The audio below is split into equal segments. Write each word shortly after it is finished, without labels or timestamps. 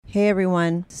Hey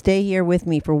everyone, stay here with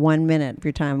me for 1 minute of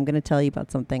your time. I'm going to tell you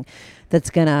about something that's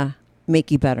going to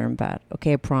make you better in bed.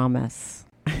 Okay, I promise.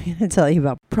 I'm going to tell you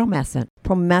about Promescent.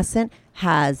 Promescent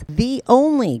has the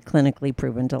only clinically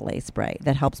proven delay spray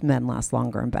that helps men last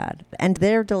longer in bed. And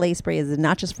their delay spray is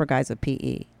not just for guys with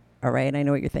PE. All right, I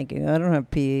know what you're thinking. I don't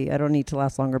have PE. I don't need to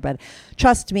last longer in bed.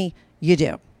 Trust me, you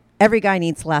do. Every guy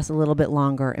needs to last a little bit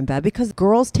longer in bed because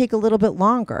girls take a little bit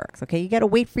longer. Okay, you got to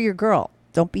wait for your girl.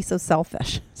 Don't be so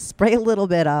selfish. Spray a little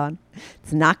bit on.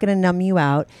 It's not going to numb you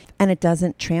out, and it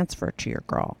doesn't transfer to your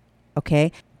girl,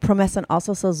 okay? Promescent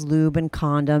also sells lube and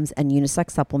condoms and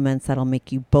unisex supplements that'll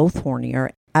make you both hornier,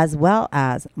 as well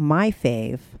as my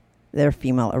fave, their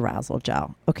female arousal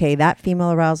gel. Okay, that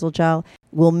female arousal gel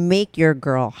will make your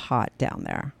girl hot down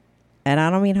there. And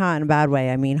I don't mean hot in a bad way.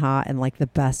 I mean hot in like the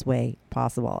best way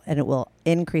possible. And it will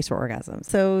increase her orgasm.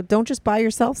 So don't just buy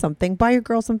yourself something. Buy your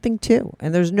girl something too.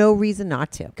 And there's no reason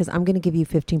not to. Because I'm going to give you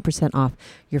 15% off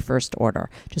your first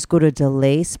order. Just go to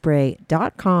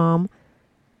delayspray.com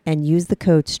and use the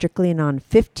code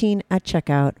StrictlyAnon15 at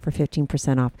checkout for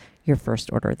 15% off your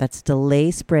first order. That's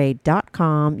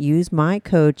delayspray.com. Use my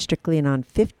code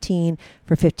StrictlyAnon15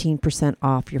 for 15%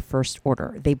 off your first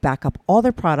order. They back up all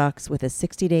their products with a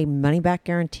 60-day money-back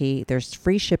guarantee. There's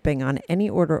free shipping on any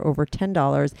order over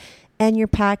 $10, and your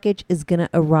package is going to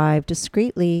arrive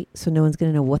discreetly so no one's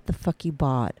going to know what the fuck you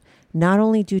bought. Not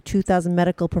only do 2,000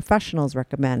 medical professionals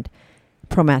recommend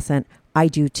Promescent, I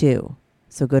do too.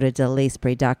 So go to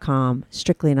delayspray.com,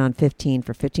 StrictlyAnon15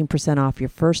 for 15% off your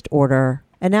first order.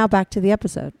 And now back to the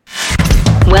episode.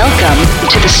 Welcome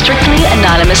to the Strictly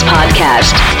Anonymous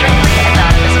Podcast. Strictly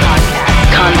Anonymous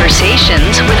Podcast.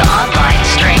 Conversations with online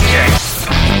strangers.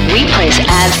 We place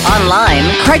ads online.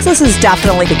 Craigslist is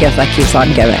definitely the gift that keeps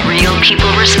on giving. Real people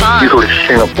respond. You go to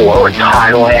Singapore or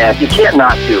Thailand, you can't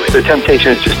not do it. The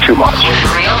temptation is just too much.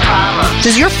 Real problems.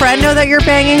 Does your friend know that you're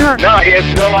banging her? No, he has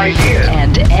no idea.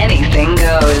 And anything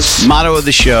goes. Motto of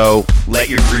the show, let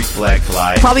your Greek flag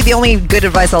fly. Probably the only good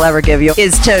advice I'll ever give you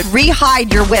is to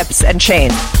re-hide your whips and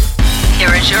chains.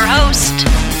 Here is your host,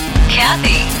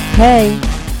 Kathy. Hey,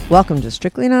 welcome to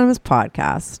Strictly Anonymous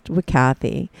Podcast with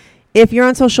Kathy. If you're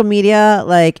on social media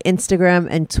like Instagram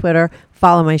and Twitter,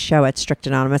 follow my show at Strict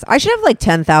Anonymous. I should have like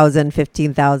 10,000,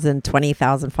 15,000,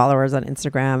 20,000 followers on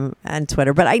Instagram and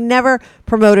Twitter, but I never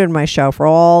promoted my show for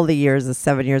all the years, the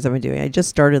 7 years I've been doing it. I just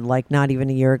started like not even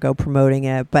a year ago promoting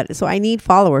it, but so I need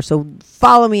followers. So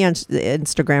follow me on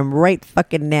Instagram right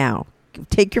fucking now.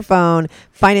 Take your phone,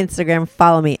 find Instagram,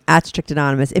 follow me at Strict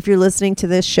Anonymous. If you're listening to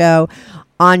this show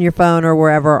on your phone or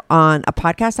wherever on a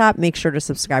podcast app, make sure to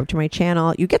subscribe to my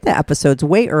channel. You get the episodes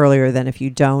way earlier than if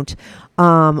you don't.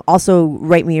 Also,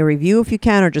 write me a review if you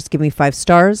can, or just give me 5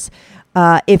 stars.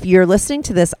 If you're listening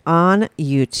to this on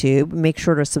YouTube, make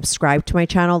sure to subscribe to my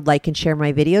channel, like and share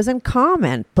my videos, and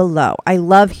comment below. I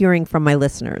love hearing from my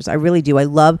listeners. I really do. I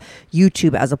love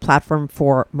YouTube as a platform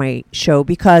for my show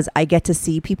because I get to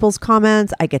see people's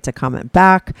comments. I get to comment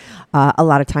back. A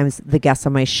lot of times the guests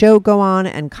on my show go on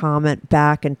and comment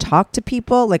back and talk to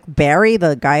people. Like Barry,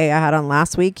 the guy I had on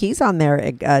last week, he's on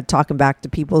there talking back to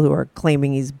people who are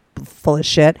claiming he's full of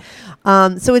shit.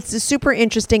 So it's a super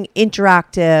interesting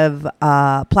interactive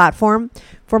platform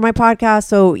for my podcast.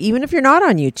 So even if you're not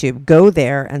on YouTube, go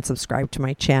there and subscribe to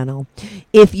my channel.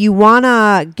 If you want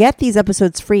to get these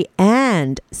episodes free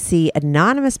and see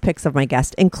anonymous pics of my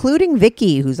guests, including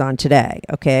Vicky, who's on today,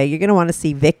 okay, you're going to want to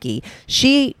see Vicky.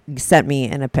 She sent me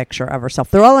in a picture of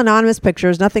herself. They're all anonymous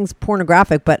pictures. Nothing's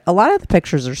pornographic, but a lot of the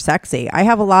pictures are sexy. I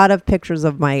have a lot of pictures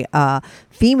of my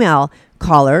female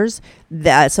callers.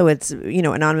 So it's,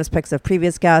 anonymous pics of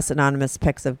previous guests, anonymous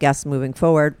pics of guests moving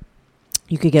forward.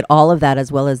 You could get all of that as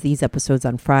well as these episodes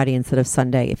on Friday instead of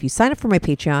Sunday if you sign up for my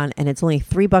Patreon, and it's only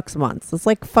 $3 a month. It's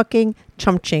like fucking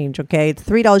chump change, okay? It's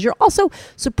 $3. You're also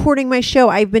supporting my show.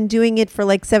 I've been doing it for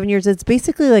like 7 years. It's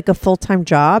basically like a full-time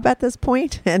job at this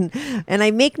point, and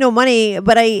I make no money,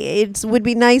 but it would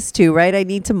be nice to, right? I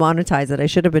need to monetize it. I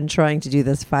should have been trying to do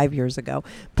this 5 years ago,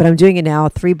 but I'm doing it now.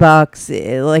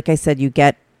 $3. Like I said, you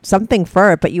get something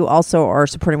for it, but you also are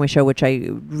supporting my show, which I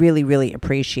really, really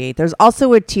appreciate. There's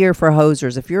also a tier for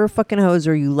hosers. If you're a fucking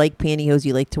hoser, you like pantyhose,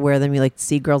 you like to wear them, you like to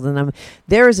see girls in them,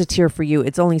 there is a tier for you.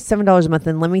 It's only $7 a month,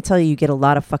 and let me tell you, you get a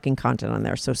lot of fucking content on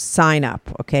there. So sign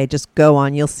up, okay? Just go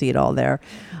on. You'll see it all there.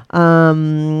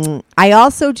 I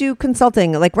also do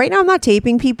consulting. Like right now, I'm not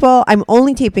taping people. I'm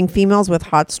only taping females with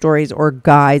hot stories or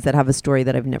guys that have a story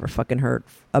that I've never fucking heard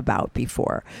about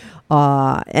before.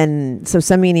 And so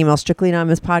send me an email,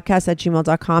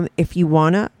 strictlyanonymouspodcast@gmail.com if you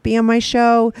want to be on my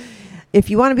show. if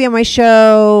you want to be on my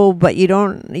show, but you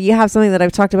have something that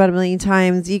I've talked about a million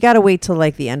times, you got to wait till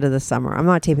like the end of the summer. I'm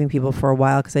not taping people for a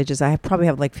while because I probably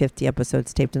have like 50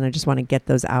 episodes taped and I just want to get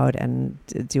those out and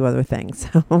do other things.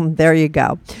 So there you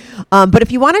go. But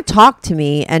if you want to talk to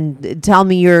me and tell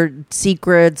me your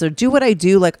secrets or do what I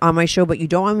do like on my show, but you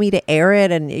don't want me to air it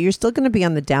and you're still going to be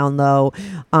on the down low,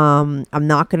 I'm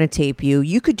not going to tape you.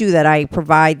 You could do that. I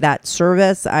provide that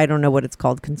service. I don't know what it's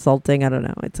called, consulting. I don't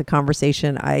know. It's a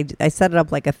conversation. I set it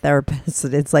up like a therapist.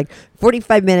 It's like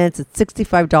 45 minutes. It's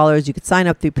 $65. You could sign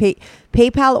up through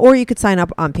PayPal or you could sign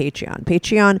up on Patreon.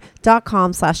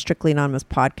 Patreon.com/Strictly Anonymous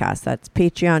Podcast. That's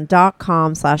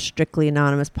Patreon.com/Strictly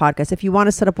Anonymous Podcast. If you want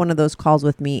to set up one of those calls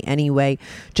with me anyway,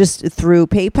 just through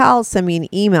PayPal, send me an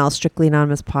email,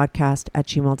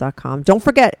 strictlyanonymouspodcast@gmail.com. Don't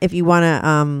forget if you want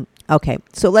to, okay,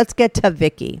 so let's get to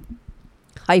Vicky.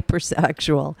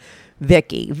 Hypersexual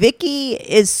Vicky. Vicky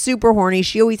is super horny.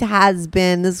 She always has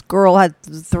been. This girl had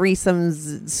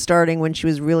threesomes starting when she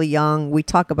was really young. We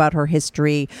talk about her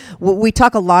history. We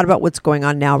talk a lot about what's going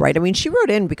on now, right? I mean, she wrote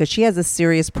in because she has a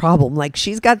serious problem. Like,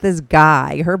 she's got this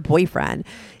guy, her boyfriend,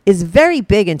 is very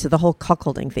big into the whole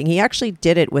cuckolding thing. He actually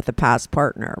did it with a past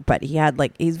partner, but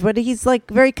he's like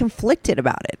very conflicted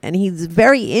about it. And he's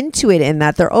very into it in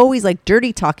that they're always like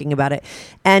dirty talking about it.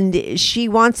 And she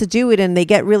wants to do it and they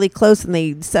get really close and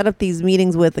they set up these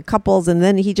meetings with the couples and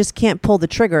then he just can't pull the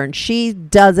trigger. And she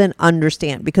doesn't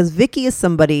understand because Vicky is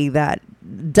somebody that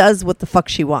does what the fuck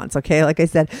she wants. Okay. Like I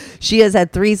said, she has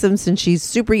had threesomes since she's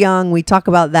super young. We talk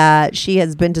about that. She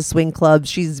has been to swing clubs.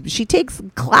 She takes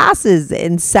classes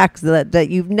in sex that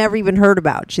you've never even heard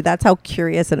about. That's how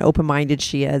curious and open-minded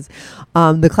she is.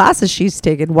 The classes she's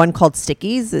taken, one called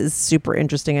Stickies, is super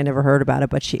interesting. I never heard about it,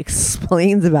 but she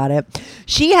explains about it.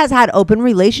 She has had open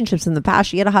relationships in the past.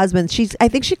 She had a husband. I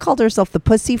think she called herself the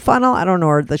pussy funnel. I don't know.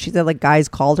 Or she said like guys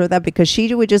called her that because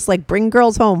she would just like bring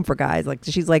girls home for guys. Like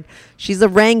she's a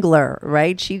wrangler,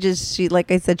 right? She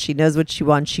like I said, she knows what she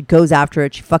wants. She goes after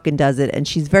it. She fucking does it. And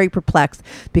she's very perplexed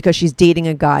because she's dating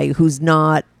a guy who's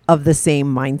not of the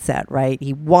same mindset, right?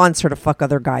 He wants her to fuck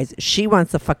other guys. She wants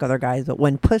to fuck other guys. But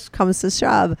when push comes to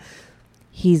shove,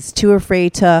 he's too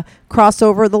afraid to cross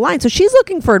over the line. So she's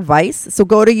looking for advice. So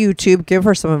go to YouTube, give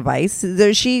her some advice.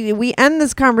 We end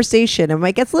this conversation and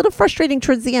it gets a little frustrating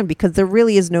towards the end because there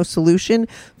really is no solution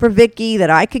for Vicky that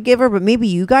I could give her, but maybe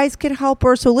you guys could help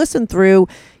her. So listen through,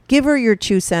 give her your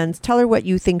 2 cents, tell her what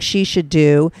you think she should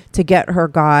do to get her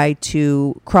guy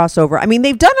to cross over. I mean,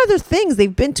 they've done other things.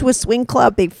 They've been to a swing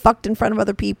club. They've fucked in front of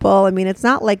other people. I mean, it's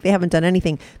not like they haven't done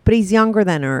anything, but he's younger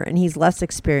than her and he's less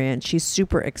experienced. She's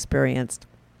super experienced.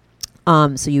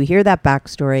 So you hear that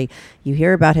backstory, you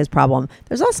hear about his problem.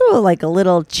 There's also like a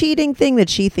little cheating thing that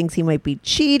she thinks he might be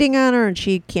cheating on her and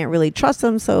she can't really trust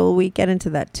him. So we get into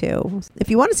that too. If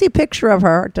you want to see a picture of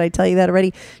her, did I tell you that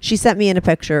already? She sent me in a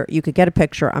picture. You could get a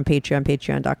picture on Patreon,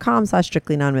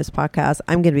 patreon.com/Strictly Anonymous Podcast.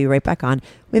 I'm going to be right back on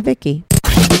with Vicky.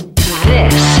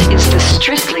 This is the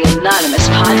Strictly Anonymous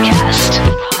Podcast.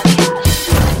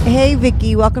 Hey,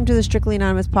 Vicky. Welcome to the Strictly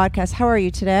Anonymous Podcast. How are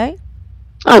you today?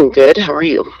 I'm good. How are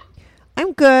you?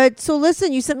 I'm good. So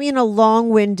listen, you sent me in a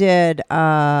long-winded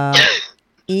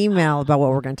email about what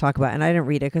we're going to talk about, and I didn't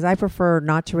read it because I prefer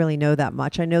not to really know that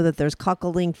much. I know that there's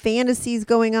cuckolding fantasies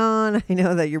going on. I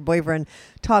know that your boyfriend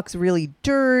talks really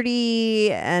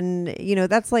dirty, and, you know,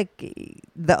 that's like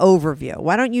the overview.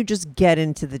 Why don't you just get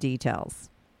into the details?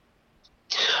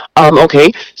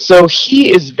 Okay. So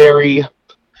he is very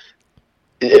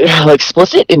like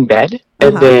explicit in bed,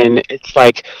 and then it's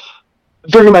like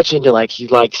very much into like he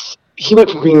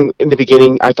went from being, in the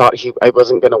beginning, I thought I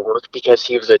wasn't going to work because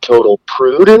he was a total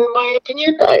prude, in my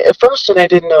opinion, at first, and I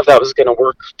didn't know if that was going to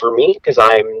work for me, because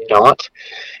I'm not,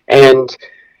 and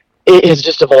it has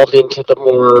just evolved into the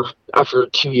more, after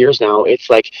 2 years now, it's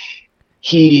like,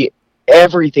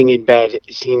 everything in bed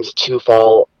seems to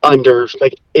fall under,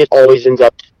 like, it always ends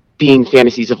up being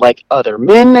fantasies of, like, other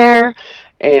men there,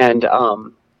 and,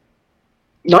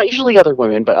 not usually other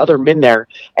women, but other men there,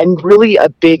 and really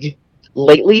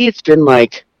lately, it's been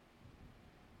like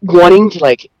wanting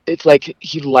to it's like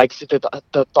he likes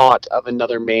the thought of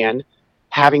another man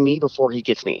having me before he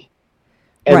gets me.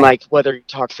 And right. Like whether he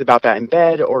talks about that in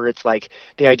bed or it's like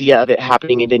the idea of it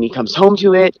happening and then he comes home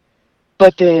to it.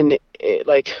 But then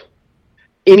like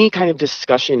any kind of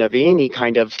discussion of any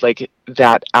kind of like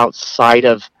that outside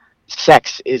of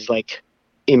sex is like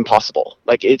impossible.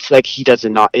 Like it's like he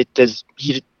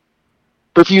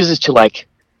refuses to like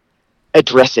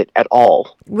address it at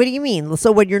all. What do you mean?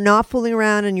 So when you're not fooling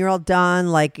around and you're all done,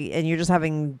 like, and you're just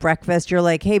having breakfast, you're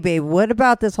like, hey babe, what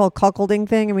about this whole cuckolding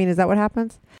thing? I mean, is that what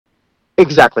happens?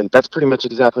 Exactly. That's pretty much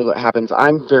exactly what happens.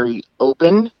 I'm very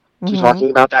open to talking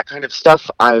about that kind of stuff.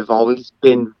 I've always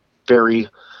been very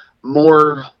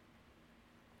more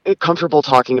comfortable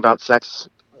talking about sex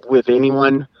with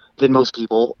anyone than most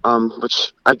people,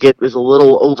 which I get is a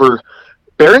little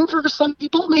overbearing for some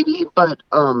people, maybe. But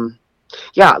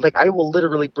yeah, like I will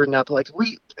literally bring up like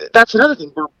That's another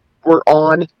thing. We're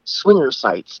on swinger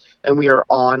sites, and we are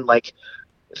on like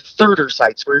thirder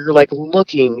sites where you're like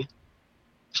looking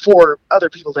for other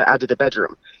people to add to the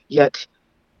bedroom. Yet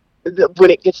when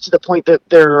it gets to the point that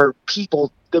there are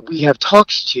people that we have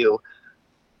talked to,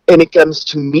 and it comes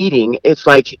to meeting, it's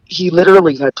like he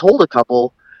literally had told a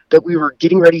couple that we were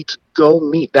getting ready to go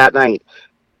meet that night.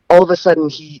 All of a sudden,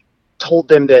 he told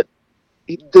them that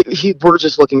we're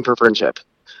just looking for friendship,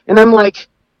 and I'm like,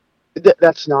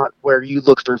 that's not where you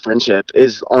look for friendship,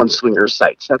 is on swingers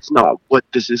sites. That's not what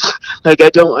this is. Like, I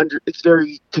don't it's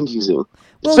very confusing.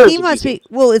 Well, he must be.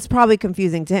 Well, it's probably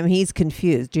confusing to him. He's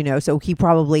confused, so he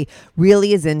probably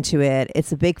really is into it.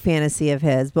 It's a big fantasy of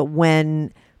his, but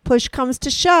when push comes to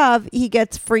shove, he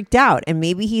gets freaked out, and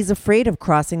maybe he's afraid of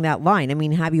crossing that line. I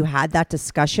mean, have you had that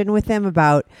discussion with him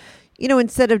about,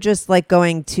 instead of just like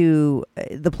going to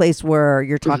the place where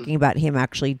you're talking about him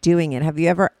actually doing it, have you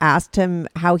ever asked him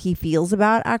how he feels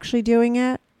about actually doing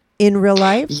it in real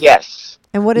life? Yes.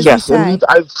 And what does he say? And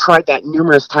I've tried that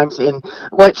numerous times, and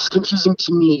what's confusing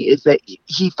to me is that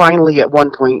he finally at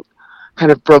one point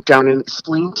kind of broke down and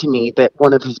explained to me that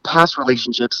one of his past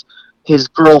relationships, his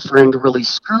girlfriend really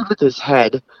screwed with his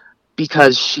head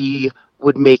because she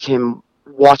would make him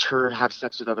watch her have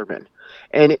sex with other men.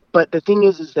 But the thing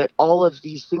is that all of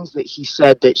these things that he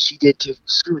said that she did to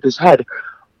screw with his head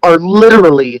are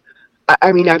literally,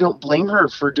 I mean, I don't blame her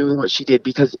for doing what she did,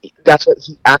 because that's what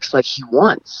he acts like he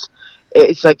wants.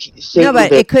 It's like saying no,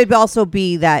 but it could also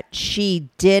be that she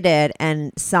did it,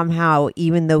 and somehow,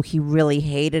 even though he really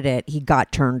hated it, he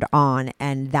got turned on,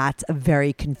 and that's a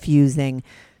very confusing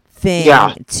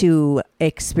thing to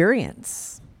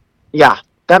experience. Yeah,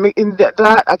 that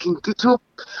I can get to.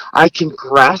 I can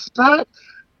grasp that,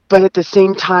 but at the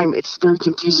same time, it's very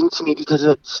confusing to me, because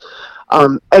it's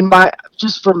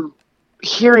just from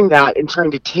hearing that and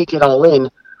trying to take it all in,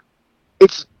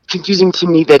 it's confusing to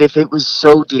me that if it was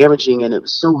so damaging and it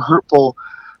was so hurtful,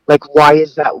 like, why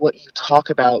is that what you talk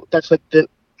about? That's like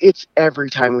it's every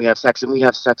time we have sex, and we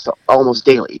have sex almost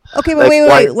daily. Okay, but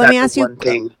wait. Let me ask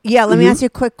you. Yeah, let me ask you a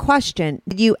quick question.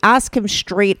 Did you ask him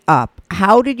straight up?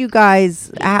 How did you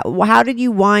guys? How did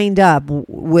you wind up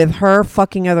with her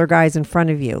fucking other guys in front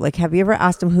of you? Like, have you ever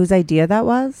asked him whose idea that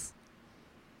was?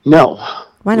 No.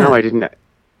 Why not? No, I didn't.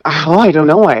 Oh, I don't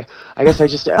know why. I guess I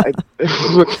just.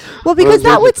 Well, because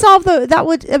that would solve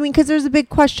because there's a big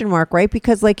question mark, right?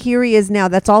 Because like here he is now.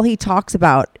 That's all he talks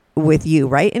about with you,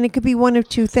 right? And it could be one of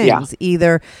two things. Yeah.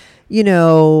 Either,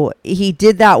 he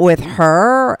did that with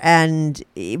her and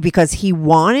because he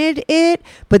wanted it,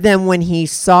 but then when he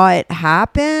saw it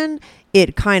happen,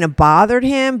 it kind of bothered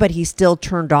him, but he's still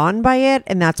turned on by it,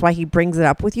 and that's why he brings it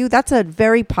up with you. That's a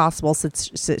very possible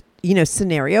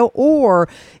scenario. Or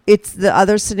it's the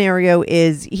other scenario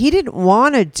is he didn't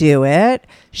want to do it.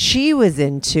 She was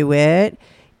into it.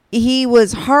 He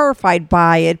was horrified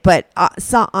by it, but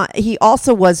he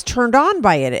also was turned on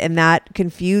by it, and that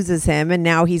confuses him, and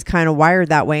now he's kind of wired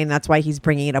that way, and that's why he's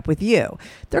bringing it up with you.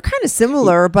 They're kind of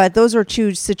similar, but those are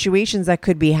two situations that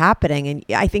could be happening, and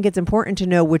I think it's important to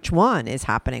know which one is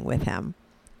happening with him.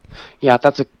 Yeah,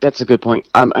 that's a good point.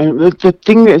 The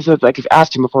thing is that, like, I've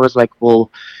asked him before, is like,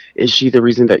 well, is she the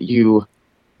reason that you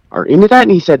are into that?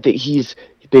 And he said that he's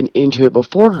been into it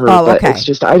before her, but it's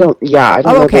just I don't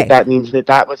know that means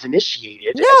that was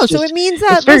initiated. No, so it means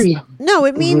that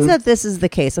it means that this is the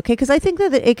case, okay? Because I think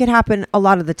that it could happen a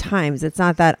lot of the times. It's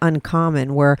not that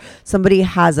uncommon where somebody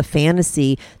has a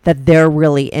fantasy that they're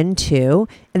really into,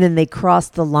 and then they cross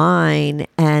the line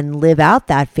and live out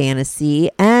that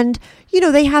fantasy, and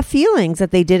they have feelings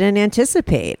that they didn't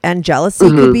anticipate, and jealousy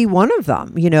could be one of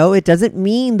them. It doesn't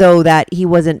mean though that he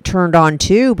wasn't turned on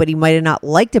too, but he might have not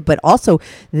liked it. But also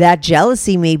that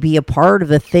jealousy may be a part of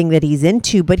the thing that he's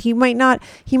into, but he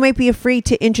might be afraid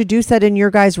to introduce that in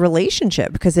your guys'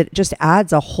 relationship because it just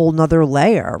adds a whole nother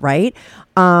layer, right?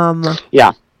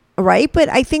 Yeah. Right. But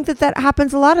I think that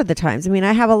happens a lot of the times. I mean,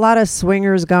 I have a lot of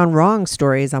swingers gone wrong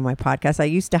stories on my podcast. I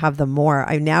used to have them more.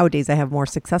 Nowadays I have more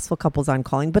successful couples on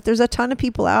calling, but there's a ton of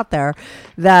people out there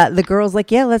that the girl's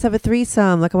like, yeah, let's have a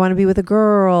threesome. Like, I want to be with a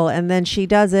girl. And then she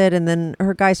does it. And then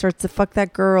her guy starts to fuck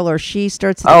that girl, or she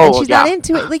starts to, and she's not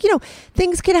into it. Like,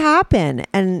 things could happen,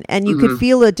 and you could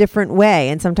feel a different way.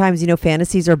 And sometimes,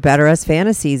 fantasies are better as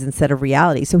fantasies instead of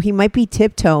reality. So he might be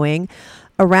tiptoeing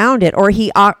around it, or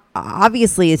he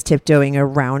obviously is tiptoeing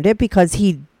around it because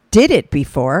he did it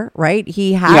before, right?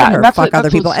 He had Yeah, her and that's fuck other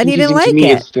people, and he didn't like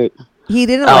it. He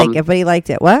didn't like it, but he liked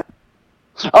it. What?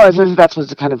 Oh, that's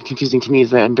what's kind of confusing to me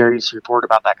is that I'm very straightforward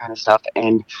about that kind of stuff.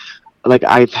 And like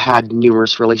I've had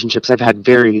numerous relationships. I've had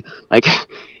very like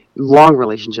long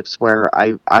relationships where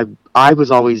I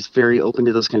was always very open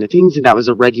to those kind of things, and that was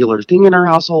a regular thing in our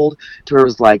household. To where it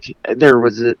was like there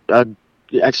was a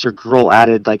extra girl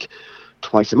added like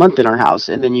twice a month in our house,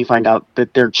 and then you find out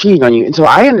that they're cheating on you. And so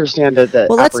I understand that the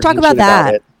Well, let's talk about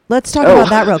that. Let's talk about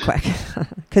that real quick.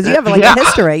 Because you have like a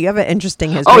history. You have an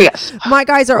interesting history. Oh, yes. My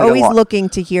guys are always looking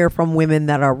to hear from women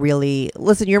that are really,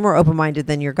 listen, you're more open-minded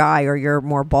than your guy, or you're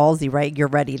more ballsy, right? You're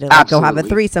ready to like, go have a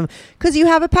threesome because you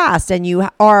have a past and you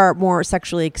are more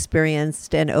sexually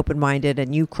experienced and open-minded,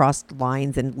 and you crossed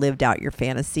lines and lived out your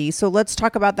fantasy. So let's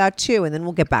talk about that too. And then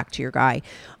we'll get back to your guy.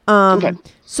 Okay.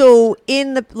 So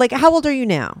in the, like, how old are you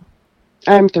now?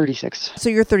 I'm 36. So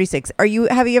you're 36. Have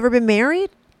you ever been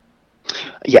married?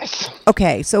 Yes.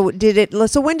 Okay, so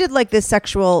when did like these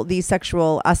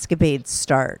sexual escapades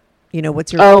start? You know,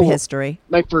 what's your history?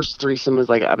 My first threesome was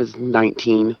like I was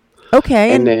 19.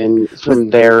 Okay, and then from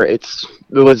there it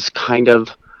was kind of,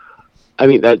 I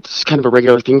mean, that's kind of a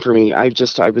regular thing for me. I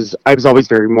was always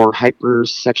very more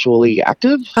hypersexually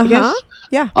active, I guess.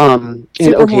 Yeah. And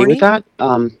super okay horny? with that.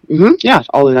 Yeah,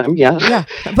 all of them. Yeah. Yeah.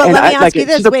 But let me ask you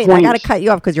this. Wait, I got to cut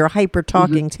you off because you're hyper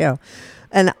talking too.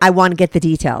 And I want to get the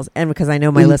details, and because I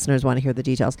know my listeners want to hear the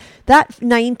details. That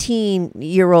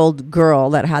 19-year-old girl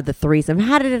that had the threesome,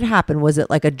 how did it happen? Was it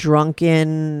like a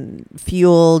drunken,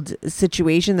 fueled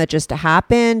situation that just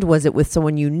happened? Was it with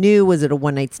someone you knew? Was it a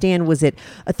one-night stand? Was it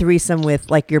a threesome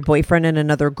with like your boyfriend and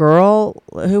another girl?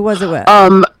 Who was it with?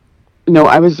 No,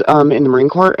 I was in the Marine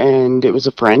Corps, and it was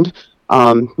a friend.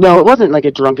 No, it wasn't like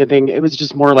a drunken thing. It was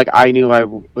just more like I knew I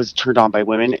was turned on by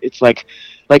women. It's like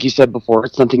you said before,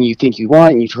 it's something you think you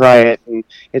want and you try it. And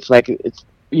it's like, I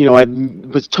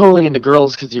was totally into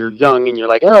girls because you're young and you're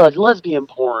like, oh, it's lesbian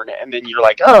porn. And then you're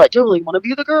like, oh, I totally want to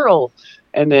be the girl.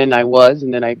 And then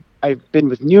and then I've been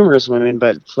with numerous women,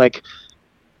 but it's like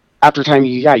after time,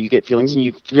 you get feelings and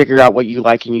you figure out what you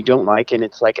like and you don't like. And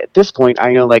it's like, at this point,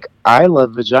 I know, like, I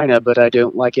love vagina, but I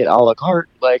don't like it a la carte.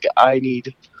 Like, I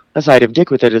need a side of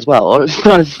dick with it as well. It's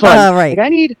not as fun. Right. Like,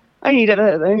 I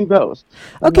need both.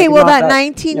 Okay, well, that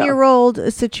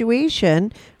 19-year-old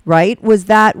situation, right? Was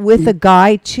that with a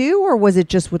guy too, or was it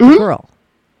just with the girl?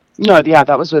 No, yeah,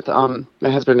 that was with my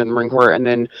husband in the Marine Corps, and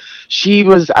then she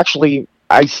was actually.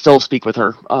 I still speak with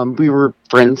her. We were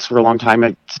friends for a long time.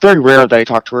 It's very rare that I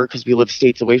talk to her because we live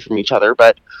states away from each other,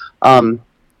 but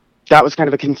that was kind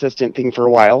of a consistent thing for a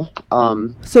while.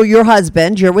 So you're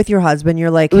with your husband,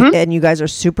 you're like, and you guys are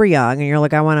super young, and you're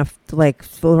like, I want to like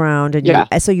fool around,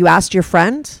 and so you asked your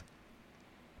friend?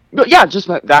 But yeah, just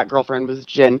that girlfriend was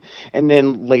Jen, and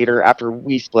then later after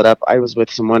we split up, I was with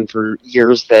someone for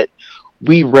years that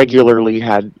we regularly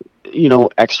had,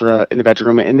 extra in the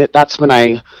bedroom, and that's when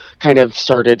I kind of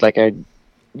started, like, I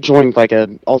joined like a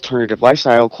alternative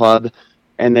lifestyle club.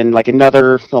 And then like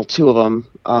two of them,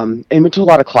 and went to a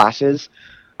lot of classes.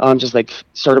 Just like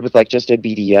started with like just a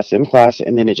BDSM class,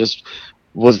 and then it just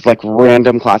was like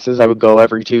random classes. I would go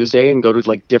every Tuesday and go to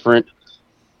like different.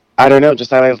 I don't know.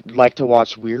 Just I like to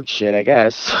watch weird shit, I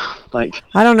guess. Like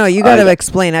I don't know. You got to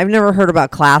explain. I've never heard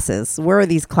about classes. Where are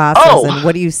these classes, and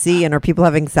what do you see? And are people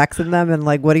having sex in them? And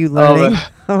like, what are you learning?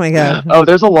 Oh my god. Oh,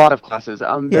 there's a lot of classes.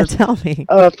 Yeah, tell me.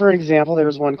 For example, there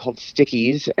was one called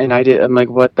Stickies, and I'm like,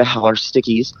 what the hell are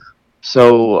Stickies?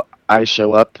 So I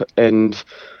show up, and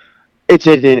it's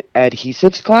an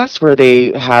adhesives class where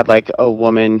they had like a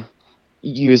woman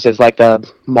used as like a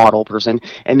model person,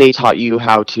 and they taught you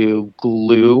how to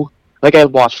glue. Like I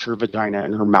watched her vagina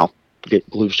and her mouth get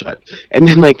glued shut, and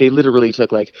then like they literally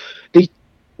took like they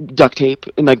duct tape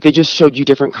and like they just showed you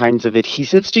different kinds of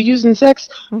adhesives to use in sex,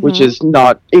 which is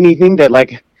not anything that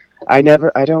like I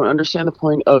don't understand the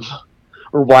point of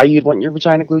or why you'd want your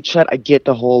vagina glued shut. I get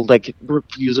the whole like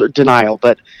refuse or denial,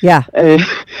 but yeah.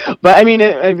 But I mean,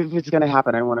 if it's gonna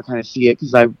happen, I want to kind of see it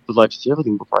because I would like to see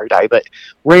everything before I die. But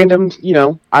random,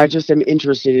 I just am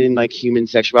interested in like human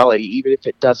sexuality, even if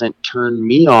it doesn't turn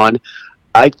me on.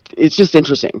 It's just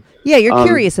interesting. Yeah, you're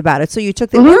curious about it, so you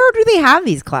took the. Where do they have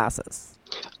these classes?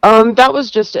 That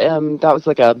was just that was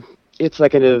like it's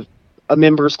like a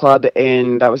members club,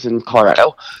 and that was in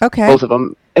Colorado. Okay, both of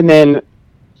them, and then.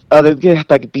 They had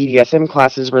like BDSM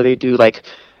classes where they do like,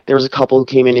 there was a couple who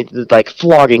came in and did like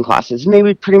flogging classes, and they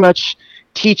would pretty much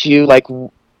teach you like,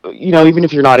 even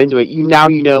if you're not into it, now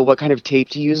you know what kind of tape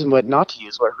to use and what not to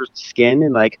use, what hurts skin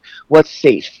and like what's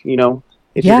safe,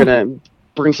 if you're gonna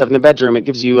bring stuff in the bedroom. It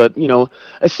gives you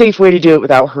a safe way to do it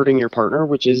without hurting your partner,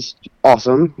 which is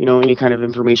awesome. Any kind of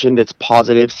information that's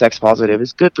positive, sex positive,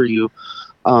 is good for you.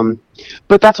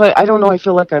 But that's why, I don't know, I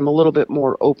feel like I'm a little bit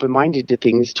more open-minded to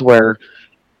things, to where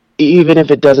even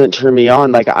if it doesn't turn me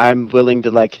on, like, I'm willing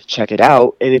to, like, check it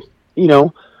out. And if,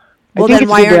 Well, I think then it's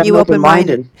why good to aren't have you an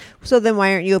open-minded? So then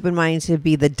why aren't you open-minded to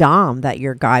be the dom that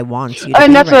your guy wants you to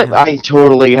And be that's right what now? I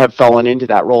totally have fallen into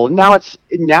that role. Now it's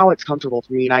comfortable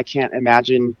for me, and I can't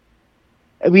imagine.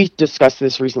 We discussed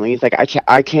this recently. It's like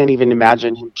I can't even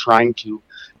imagine him trying to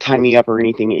tie me up or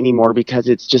anything anymore, because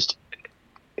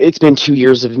it's been 2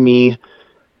 years of me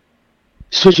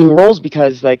switching roles,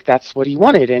 because, like, that's what he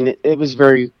wanted, and it was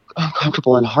very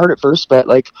uncomfortable and hard at first, but,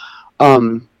 like,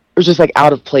 it was just, like,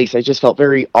 out of place. I just felt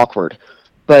very awkward,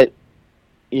 but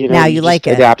Now you you just like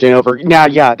it. adapt and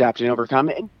overcome,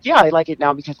 and yeah, I like it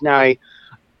now, because now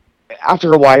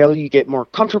after a while you get more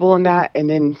comfortable in that, and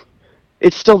then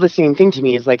it's still the same thing to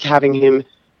me. It's like having him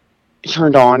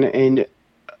turned on and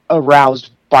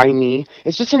aroused by me.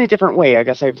 It's just in a different way, I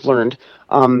guess I've learned.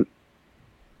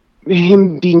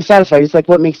 Him being satisfied is like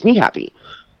what makes me happy.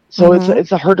 So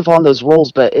it's hard to fall in those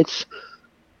roles, but it's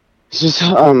just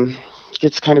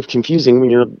gets kind of confusing when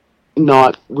you're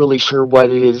not really sure what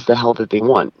it is the hell that they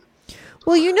want.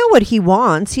 Well, you know what he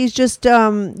wants. He's just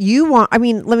you want. I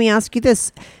mean, let me ask you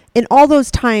this: in all those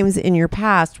times in your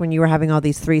past when you were having all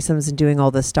these threesomes and doing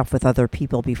all this stuff with other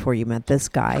people before you met this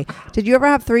guy, did you ever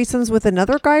have threesomes with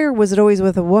another guy, or was it always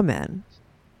with a woman?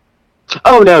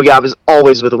 Oh no, yeah, I was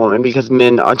always with a woman, because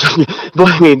men are.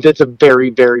 I mean, that's a very,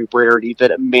 very rarity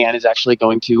that a man is actually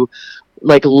going to,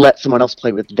 like, let someone else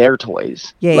play with their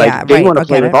toys. Yeah, like, yeah, they right. want to I'll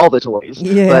play get with it. all the toys,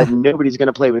 Yeah. but nobody's going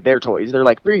to play with their toys. They're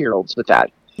like 3-year-olds with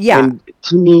that. Yeah. And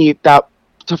to me, that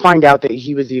to find out that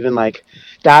he was even like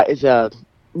that is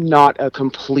not a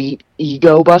complete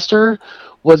ego buster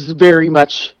was very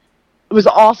much. It was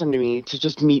awesome to me to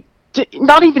just meet.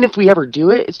 Not even if we ever do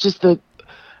it. It's just the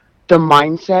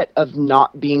mindset of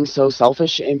not being so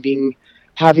selfish and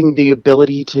having the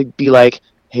ability to be like,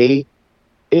 hey,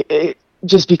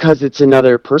 just because it's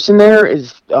another person there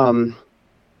is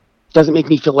doesn't make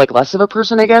me feel like less of a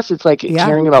person, I guess. It's like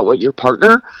caring about what your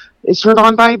partner is turned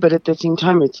on by, but at the same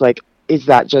time it's like, is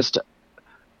that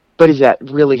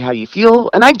really how you feel?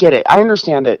 And I get it. I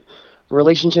understand that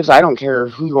relationships, I don't care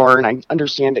who you are, and I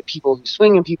understand that people who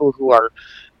swing and people who are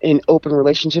in open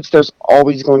relationships, there's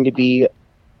always going to be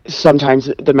sometimes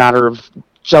the matter of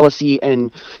jealousy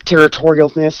and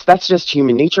territorialness. That's just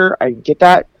human nature. I get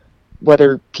that.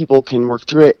 Whether people can work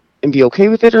through it and be okay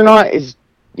with it or not is,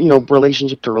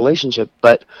 relationship to relationship.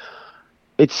 But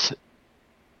it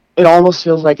almost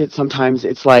feels like sometimes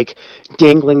it's like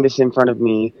dangling this in front of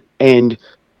me and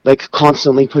like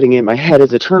constantly putting it in my head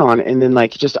as a turn on, and then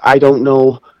like just I don't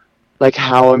know like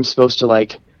how I'm supposed to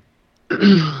like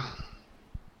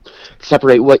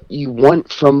separate what you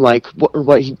want from like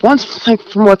what he wants, like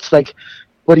from what's like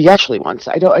what he actually wants.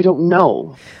 I don't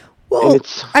know. Well,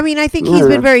 I mean, I think he's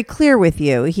been very clear with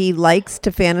you. He likes to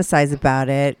fantasize about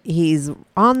it. He's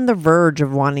on the verge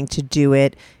of wanting to do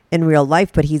it in real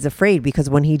life, but he's afraid because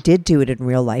when he did do it in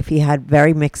real life, he had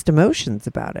very mixed emotions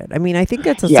about it. I mean, I think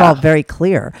that's all very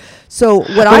clear. So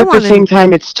what I want at the same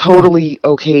time, it's totally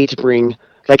okay to bring,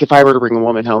 like if I were to bring a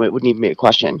woman home, it wouldn't even be a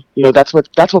question. That's what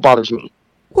bothers me.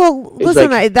 Well, It's listen,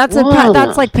 like, that's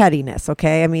like pettiness,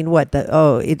 okay? I mean,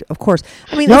 of course.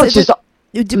 I mean, no, it's just.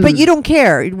 But you don't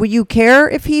care. Would you care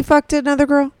if he fucked another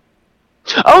girl?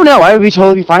 Oh no, I would be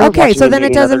totally fine. Okay, so then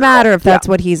it doesn't matter if that's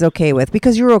what he's okay with,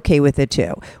 because you're okay with it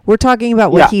too. We're talking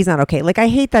about what he's not okay. Like I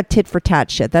hate that tit for tat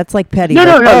shit. That's like petty. No,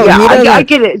 I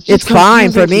get it. It's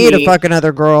fine for me to fuck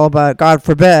another girl, but God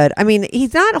forbid. I mean,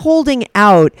 he's not holding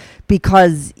out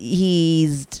because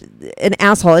he's an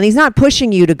asshole, and he's not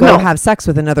pushing you to go have sex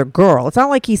with another girl. It's not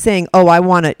like he's saying, "Oh, I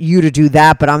want you to do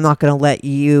that, but I'm not going to let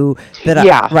you."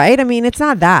 Right? I mean, it's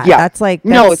not that. Yeah. That's like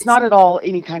no, it's not at all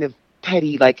any kind of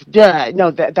petty, like, no,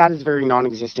 that is very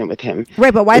non-existent with him.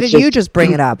 Right, but why did you just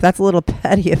bring it up? That's a little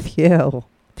petty of you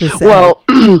to say. Well,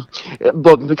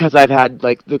 because I've had,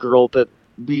 like, the girl that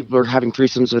we were having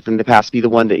threesomes with in the past be the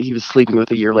one that he was sleeping with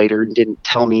a year later and didn't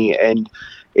tell me, and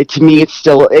to me,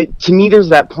 there's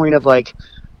that point of, like,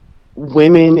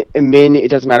 women and men, it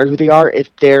doesn't matter who they are,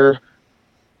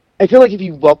 I feel like if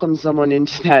you welcome someone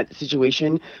into that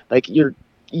situation, like,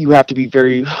 you have to be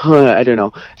very, I don't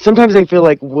know. Sometimes I feel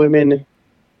like women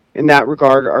in that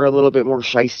regard are a little bit more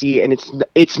shysty, and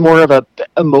it's more of a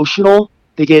emotional.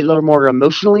 They get a little more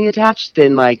emotionally attached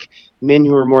than like men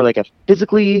who are more like a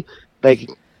physically, like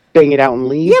bang it out and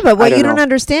leave. Yeah, but what you don't know.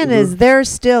 understand is there's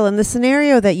still, in the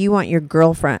scenario that you want your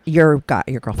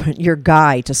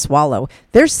guy to swallow,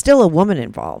 there's still a woman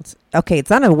involved. Okay, it's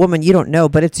not a woman you don't know,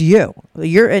 but it's you.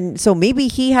 And so maybe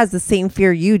he has the same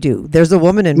fear you do. There's a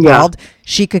woman involved. Yeah.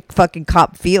 She could fucking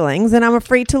cop feelings, and I'm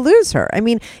afraid to lose her. I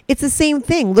mean, it's the same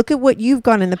thing. Look at what you've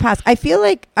gone in the past. I feel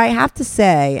like I have to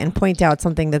say and point out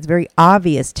something that's very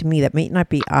obvious to me that may not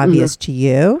be obvious to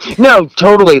you. No,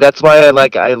 totally. That's why is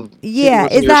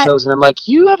that shows, and I'm like,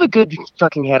 you have a good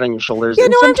fucking head on your shoulders. Yeah,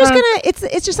 no, I'm just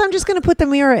gonna. I'm just gonna put the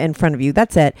mirror in front of you.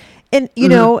 That's it. And you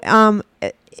know,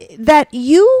 that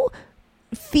you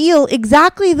feel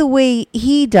exactly the way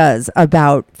he does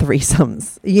about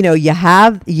threesomes. You know,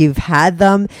 you've had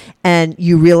them and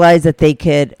you realize that they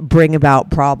could bring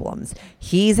about problems.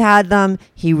 He's had them.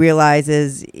 He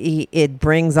realizes it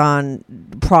brings on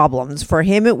problems. For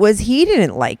him, it was he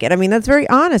didn't like it. I mean, that's very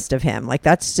honest of him. Like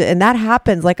and that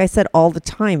happens, like I said, all the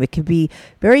time. It can be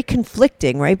very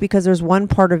conflicting, right? Because there's one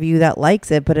part of you that likes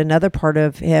it, but another part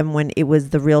of him, when it was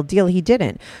the real deal, he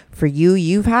didn't. For you,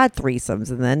 you've had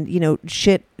threesomes, and then, you know,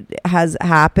 shit has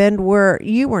happened where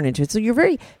you weren't into it. So you're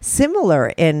very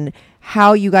similar in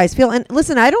how you guys feel. And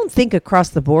listen, I don't think across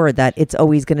the board that it's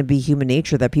always going to be human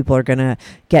nature that people are going to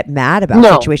get mad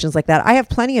about situations like that. I have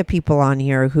plenty of people on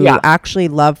here who actually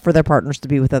love for their partners to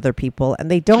be with other people, and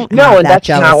they don't have and that that's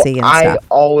jealousy how and stuff.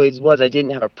 I always was. I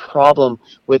didn't have a problem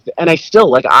with, and I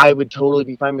still, like, I would totally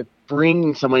be fine with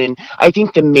bringing someone in. I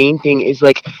think the main thing is,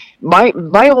 like, my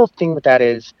whole thing with that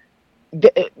is,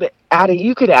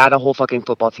 you could add a whole fucking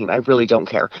football team. I really don't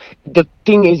care. The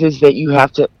thing is that you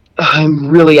have to, I'm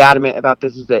really adamant about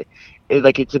this, is that,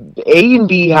 like, it's A and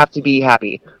B have to be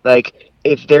happy. Like,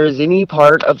 if there's any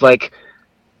part of, like,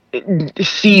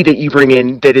 C that you bring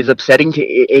in that is upsetting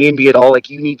to A and B at all, like,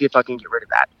 you need to fucking get rid of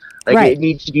that. Like, it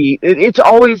needs to be, it's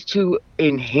always to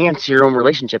enhance your own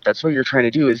relationship. That's what you're trying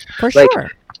to do, is,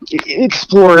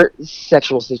 explore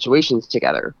sexual situations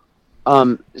together.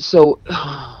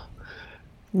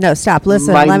 No, stop.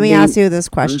 Listen, let me ask you this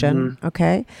question,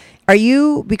 okay? Are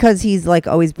you, because he's, like,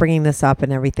 always bringing this up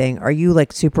and everything, are you,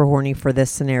 like, super horny for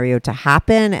this scenario to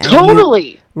happen? And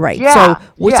totally. Right. Yeah.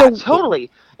 So totally.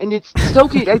 And it's so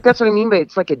good. That's what I mean by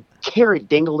it's like a carrot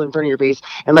dangled in front of your face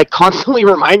and, like, constantly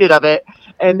reminded of it.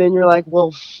 And then you're like,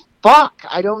 well, fuck,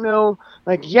 I don't know.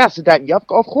 Like, yes, of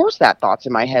course that thought's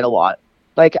in my head a lot.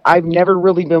 Like, I've never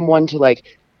really been one to,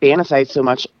 like, fantasize so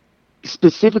much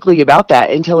specifically about that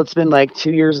until it's been, like,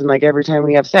 2 years, and, like, every time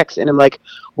we have sex, and I'm like,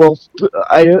 well,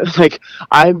 I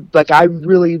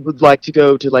really would like to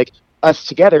go to, like, us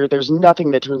together. There's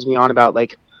nothing that turns me on about,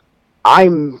 like, I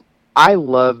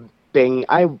love banging.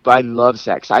 I love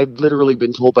sex. I've literally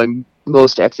been told by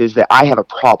most exes that I have a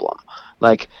problem.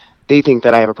 Like, they think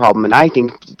that I have a problem, and I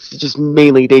think it's just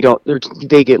mainly they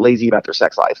get lazy about their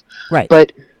sex life. Right.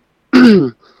 But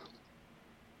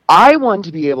I want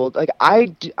to be able, like,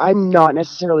 I'm not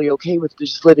necessarily okay with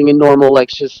just living a normal, like,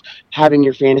 just having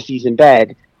your fantasies in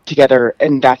bed together,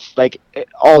 and that's, like,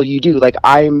 all you do. Like,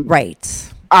 I want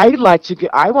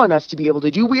us to be able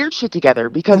to do weird shit together,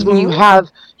 because when you have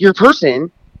your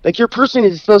person, like, your person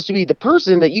is supposed to be the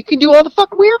person that you can do all the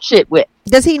fucking weird shit with.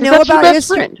 Does he know about your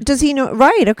history? Does he know?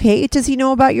 Right. Okay. Does he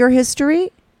know about your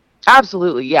history?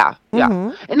 Absolutely. Yeah.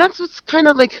 Yeah. And that's what's kind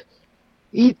of, like,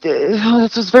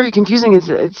 it's what's very confusing, is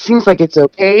it seems like it's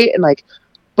okay, and, like,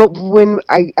 but when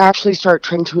I actually start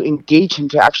trying to engage him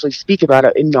to actually speak about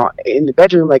it and not in the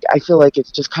bedroom, like, I feel like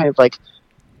it's just kind of like,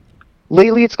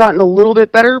 lately it's gotten a little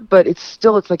bit better, but it's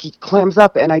like he clams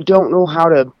up, and I don't know how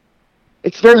to.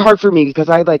 It's very hard for me, because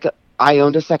I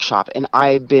owned a sex shop, and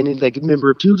I've been, like, a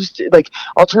member of 2 like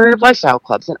alternative lifestyle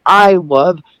clubs, and I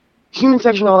love human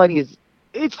sexuality.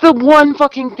 It's the one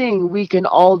fucking thing we can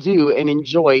all do and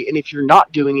enjoy, and if you're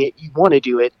not doing it, you want to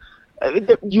do it.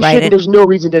 There's no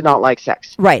reason to not like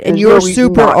sex. Right, and you're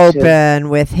super open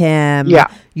with him. Yeah.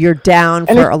 You're down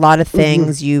for a lot of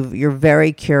things. You're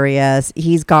very curious.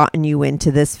 He's gotten you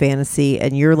into this fantasy,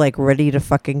 and you're, like, ready to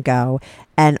fucking go.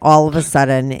 And all of a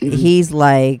sudden, he's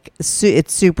like,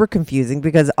 it's super confusing,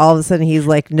 because all of a sudden he's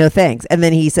like, no thanks. And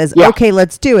then he says, okay,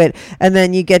 let's do it. And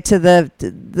then you get to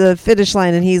the finish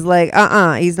line, and he's like,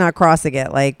 he's not crossing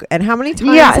it. Like, and how many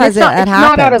times has it happened? It's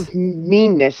not out of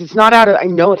meanness. It's not out of, I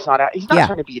know it's not out, he's not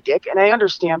trying to be a dick. And I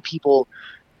understand people,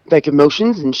 like,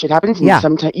 emotions and shit happens, and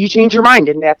sometimes you change your mind.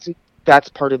 And that's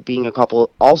part of being a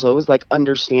couple also, is, like,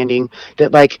 understanding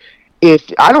that, like,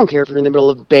 if I don't care if you're in the middle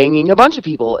of banging a bunch of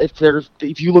people,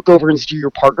 if you look over and see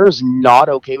your partner's not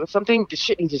okay with something, this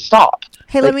shit needs to stop.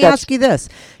 Hey, like, let me ask you this: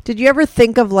 did you ever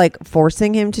think of, like,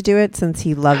 forcing him to do it, since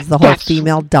he loves the whole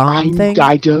female dom thing?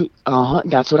 I don't.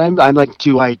 That's what I'm like.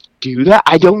 Do I do that?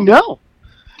 I don't know.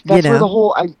 That's where the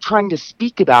whole I'm trying to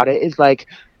speak about it is like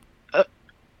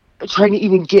trying to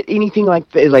even get anything like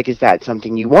is that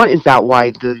something you want? Is that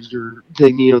why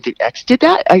the ex did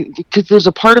that? Because there's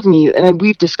a part of me, and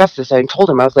we've discussed this. I told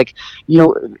him, I was like,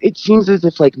 it seems as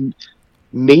if like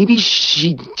maybe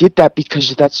she did that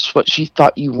because that's what she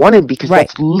thought you wanted, because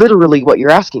that's literally what you're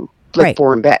asking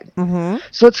for in bed. Mm-hmm.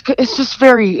 So it's just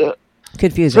very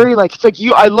confusing. Very like, it's like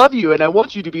I love you and I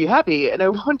want you to be happy and I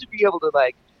want to be able to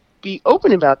like be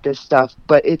open about this stuff,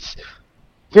 but it's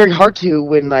very hard to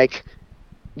when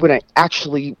I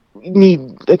actually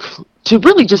need to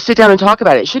really just sit down and talk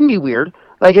about it. It shouldn't be weird.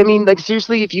 Like, I mean, like,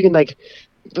 seriously, if you can like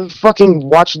fucking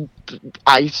watch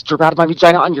ice drip out of my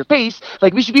vagina on your face,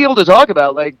 like, we should be able to talk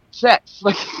about like sex.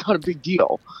 Like, it's not a big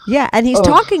deal. Yeah, and he's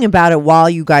talking about it while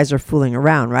you guys are fooling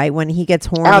around, right? When he gets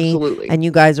horny and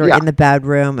you guys are in the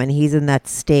bedroom and he's in that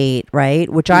state, right?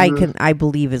 Which I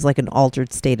believe is like an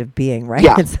altered state of being, right?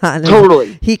 Yeah, it's not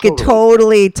totally. He could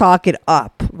totally talk it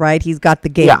up, right? He's got the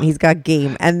game. Yeah. He's got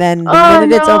game. And then the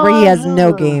minute it's over, he has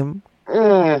no game.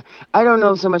 I don't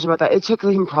know so much about that. It took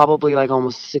him probably like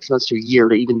almost 6 months to a year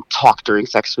to even talk during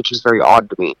sex, which is very odd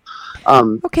to me.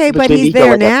 Okay, but he's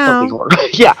there now.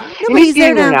 Yeah, no, he's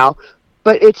there now.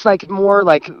 But it's like more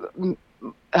like, it's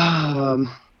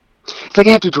like I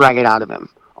have to drag it out of him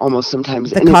almost sometimes.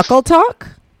 The cuckold talk?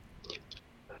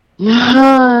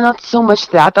 Not so much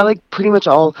that. That like pretty much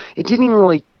all. It didn't even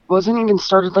really. Wasn't even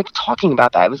started like talking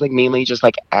about that. It was like mainly just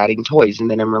like adding toys,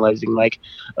 and then I'm realizing like,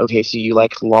 okay, so you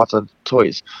like lots of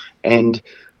toys, and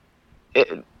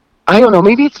I don't know.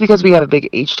 Maybe it's because we have a big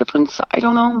age difference. I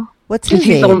don't know. What's his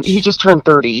age? He just turned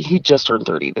 30. He just turned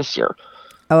 30 this year.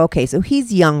 Oh, okay, so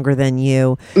he's younger than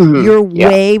you. Mm-hmm. You're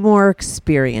way more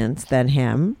experienced than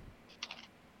him,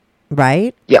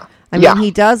 right? Yeah. I mean,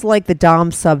 he does like the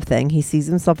dom sub thing. He sees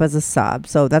himself as a sub,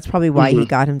 so that's probably why he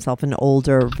got himself an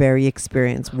older, very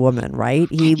experienced woman, right?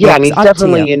 And he's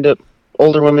definitely into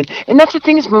older women. And that's the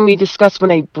thing is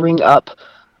when I bring up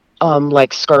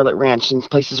like Scarlet Ranch and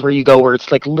places where you go where it's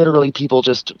like literally people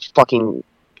just fucking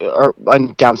or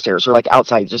downstairs or like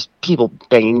outside, just people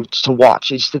banging to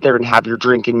watch. You just sit there and have your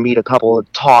drink and meet a couple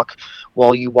and talk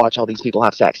while you watch all these people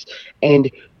have sex.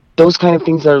 And those kind of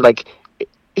things are like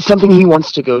something he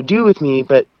wants to go do with me,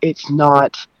 but it's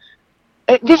not.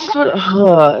 This is what.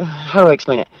 How do I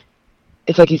explain it?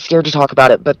 It's like he's scared to talk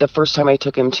about it. But the first time I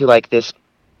took him to like this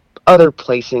other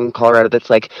place in Colorado, that's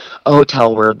like a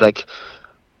hotel where like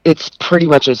it's pretty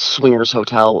much a swingers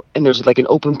hotel, and there's like an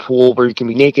open pool where you can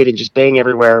be naked and just bang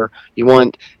everywhere you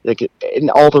want. Like,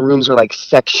 and all the rooms are like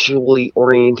sexually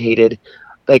orientated.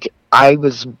 Like, I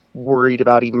was worried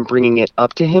about even bringing it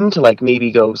up to him to like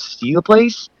maybe go see the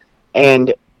place.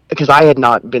 And because I had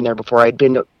not been there before, I'd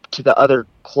been to the other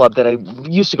club that I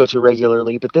used to go to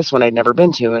regularly, but this one I'd never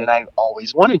been to, and I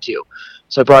always wanted to.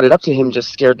 So I brought it up to him,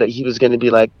 just scared that he was going to be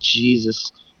like,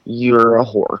 Jesus, you're a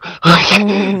whore.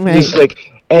 He's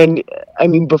like, and I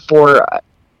mean, before,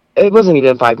 it wasn't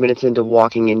even 5 minutes into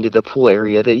walking into the pool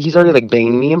area that he's already like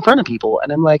banging me in front of people.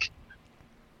 And I'm like,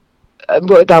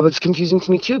 that was confusing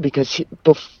to me too, because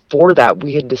before that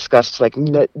we had discussed like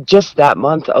just that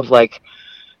month of like,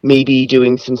 maybe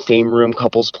doing some same room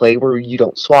couples play where you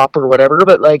don't swap or whatever,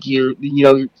 but like you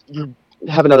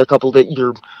have another couple that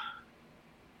you're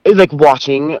like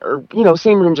watching, or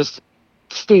same room, just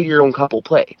stay your own couple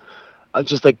play,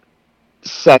 just like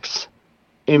sex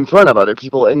in front of other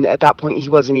people. And at that point he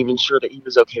wasn't even sure that he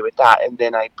was okay with that, and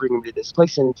then I bring him to this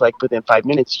place and it's like within 5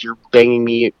 minutes you're banging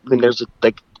me when there's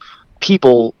like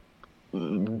people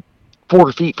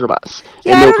 4 feet from us.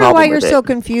 Yeah, I don't know why you're so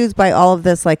confused by all of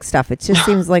this like stuff. It just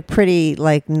seems like pretty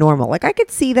like normal. Like I could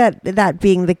see that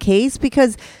being the case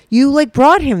because you like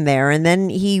brought him there and then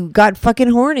he got fucking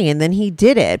horny and then he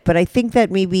did it. But I think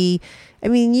that maybe, I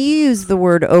mean, you use the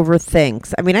word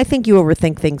overthinks. I mean, I think you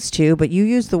overthink things too, but you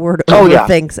use the word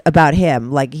overthinks about him.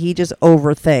 Like he just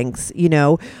overthinks,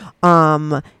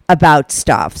 about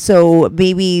stuff. So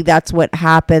maybe that's what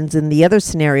happens in the other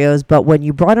scenarios. But when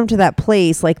you brought him to that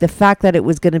place, like the fact that it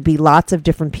was going to be lots of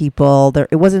different people,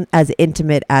 it wasn't as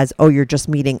intimate as, you're just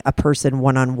meeting a person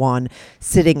one-on-one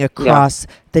sitting across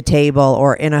the table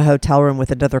or in a hotel room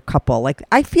with another couple. Like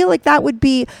I feel like that would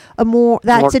be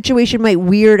situation might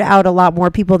weird out a lot more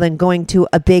people than going to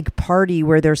a big party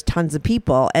where there's tons of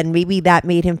people. And maybe that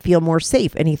made him feel more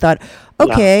safe. And he thought,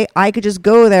 okay, I could just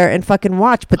go there and fucking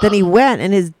watch. But then he went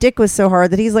and his dick was so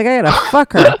hard that he's like, I gotta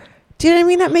fuck her. Do you know what I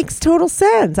mean? That makes total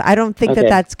sense. I don't think that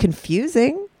that's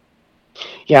confusing.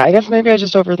 Yeah, I guess maybe I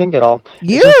just overthink it all.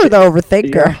 You're the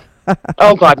overthinker. Yeah.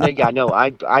 Oh God, no,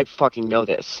 I fucking know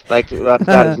this. Like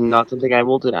that is not something I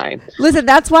will deny. Listen,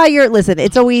 that's why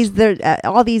it's always there.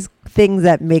 All these things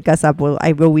that make us up. Well,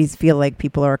 I always feel like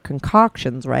people are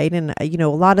concoctions, right? And a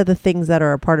lot of the things that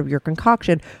are a part of your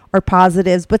concoction are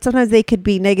positives, but sometimes they could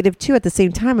be negative too at the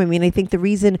same time. I mean, I think the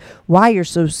reason why you're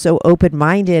so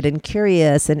open-minded and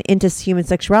curious and into human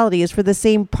sexuality is for the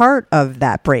same part of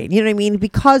that brain. You know what I mean?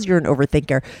 Because you're an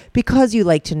overthinker, because you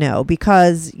like to know,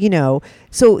 because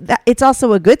so that it's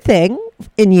also a good thing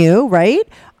in you, right?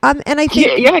 And I think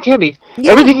it can be.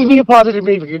 Yeah. Everything can be a positive,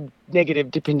 maybe negative,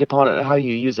 depending upon how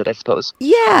you use it, I suppose.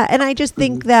 Yeah, and I just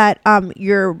think that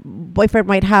your boyfriend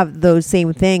might have those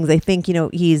same things. I think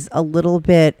he's a little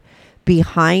bit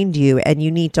behind you, and you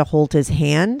need to hold his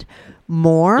hand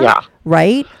more. Yeah.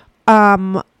 Right.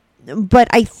 But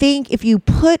I think if you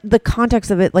put the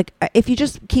context of it, like if you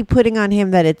just keep putting on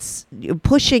him that it's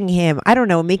pushing him, I don't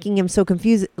know, making him so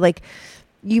confused, like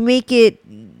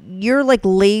you're like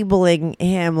labeling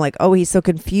him like, oh, he's so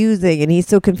confusing and he's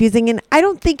so confusing. And I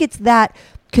don't think it's that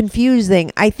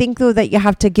confusing. I think though that you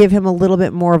have to give him a little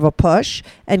bit more of a push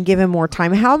and give him more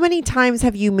time. How many times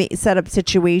have you set up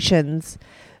situations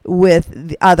with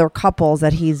the other couples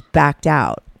that he's backed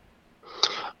out?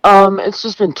 It's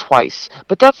just been twice.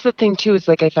 But that's the thing too, is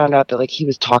like I found out that like he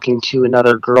was talking to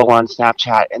another girl on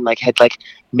Snapchat and like had like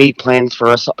made plans for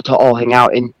us to all hang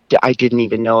out, and I didn't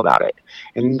even know about it.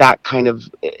 And that kind of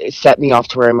set me off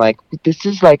to where I'm like, this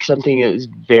is like something that is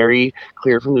very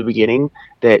clear from the beginning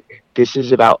that this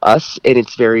is about us, and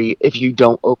it's very, if you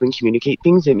don't open communicate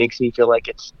things, it makes me feel like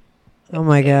it's, oh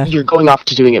my God, you're going off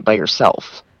to doing it by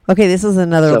yourself. Okay, this is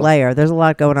another layer. There's a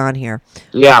lot going on here.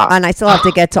 Yeah. And I still have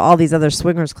to get to all these other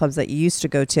swingers clubs that you used to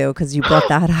go to because you brought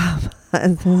that up.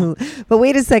 But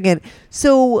wait a second.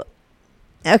 So,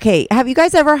 okay, have you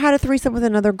guys ever had a threesome with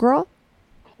another girl?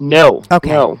 No.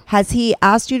 Okay. No. Has he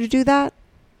asked you to do that?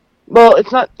 Well,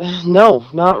 it's not, no,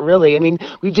 not really. I mean,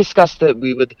 we've discussed that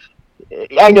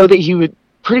I know that he would,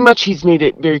 pretty much he's made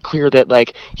it very clear that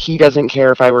like he doesn't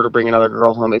care if I were to bring another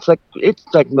girl home. It's like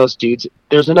most dudes.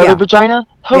 There's another vagina,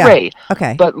 hooray! Yeah.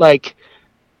 Okay. But like,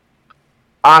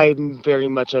 I'm very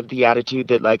much of the attitude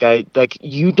that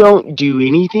you don't do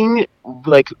anything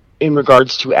like in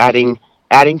regards to adding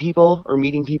people or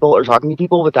meeting people or talking to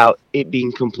people without it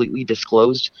being completely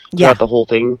disclosed throughout the whole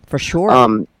thing. For sure.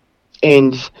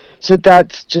 And so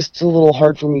that's just a little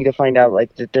hard for me to find out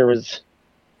like that there was.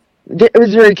 It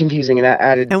was very confusing, and that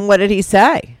added. And what did he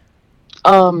say?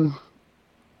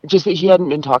 Just that he hadn't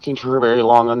been talking to her very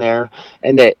long on there,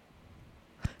 and that.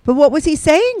 But what was he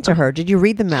saying to her? Did you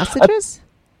read the messages?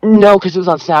 No, because it was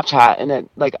on Snapchat, and it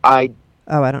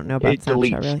Oh, I don't know about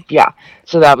Snapchat, really. Yeah,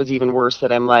 so that was even worse.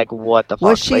 That I'm like, what the fuck?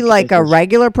 Was she like a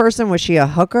regular person? Was she a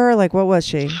hooker? Like, what was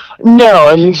she? No,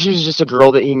 I think she was just a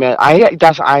girl that he met.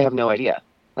 I have no idea.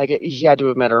 Like, he had to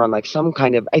have met her on, like, some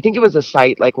kind of... I think it was a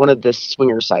site, like, one of the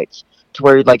swinger sites, to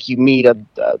where, like, you meet,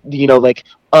 like,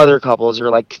 other couples or,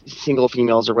 like, single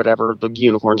females or whatever, the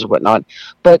unicorns or whatnot.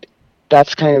 But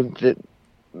that's kind of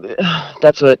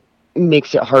that's what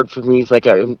makes it hard for me. It's like,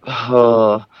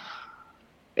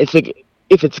 it's like,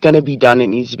 if it's going to be done, it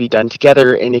needs to be done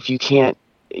together. And if you can't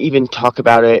even talk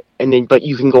about it, but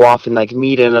you can go off and, like,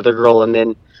 meet another girl and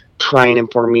then try and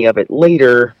inform me of it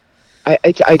later,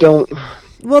 I don't...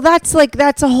 Well, that's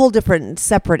a whole different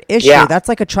separate issue. Yeah. That's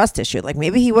like a trust issue. Like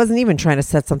maybe he wasn't even trying to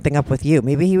set something up with you.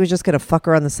 Maybe he was just going to fuck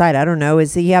her on the side. I don't know.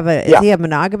 Is he a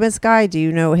monogamous guy? Do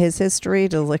you know his history?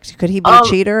 Could he be a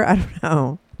cheater? I don't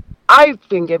know. I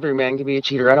think every man can be a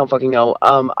cheater. I don't fucking know.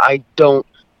 I don't.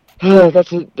 I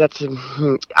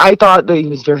thought that he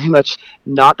was very much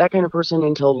not that kind of person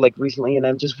until like recently, and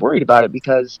I'm just worried about it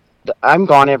because I'm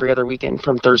gone every other weekend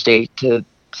from Thursday to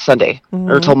Sunday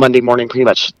or till Monday morning, pretty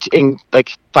much in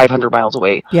like 500 miles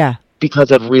away. Yeah.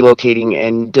 Because of relocating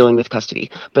and dealing with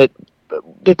custody. But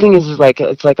the thing is like,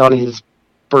 it's like on his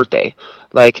birthday,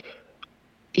 like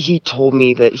he told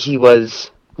me that he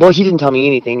didn't tell me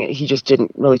anything. He just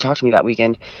didn't really talk to me that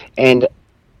weekend. And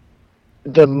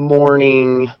the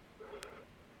morning,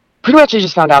 pretty much I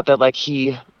just found out that like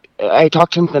I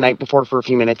talked to him the night before for a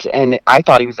few minutes, and I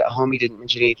thought he was at home. He didn't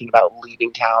mention anything about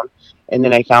leaving town. And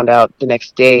then I found out the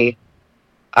next day,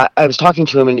 I was talking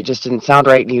to him, and it just didn't sound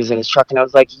right. And he was in his truck, and I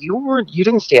was like, "You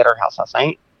didn't stay at our house last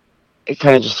night." It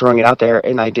kind of just throwing it out there,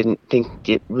 and I didn't think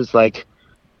it was like,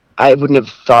 I wouldn't have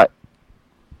thought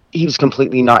he was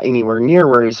completely not anywhere near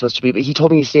where he was supposed to be. But he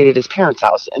told me he stayed at his parents'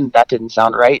 house, and that didn't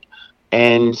sound right.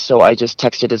 And so I just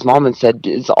texted his mom and said,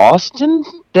 "Is Austin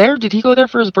there? Did he go there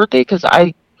for his birthday? Because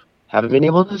I haven't been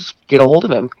able to get a hold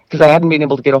of him, because I hadn't been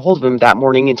able to get a hold of him that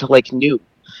morning until like noon."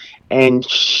 And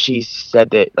she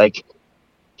said that like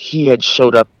he had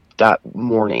showed up that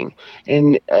morning.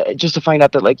 And just to find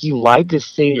out that like you lied to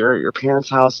say you're at your parents'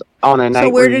 house on a night. So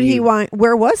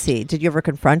where was he? Did you ever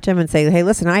confront him and say, hey,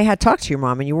 listen, I had talked to your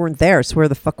mom and you weren't there. So where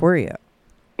the fuck were you?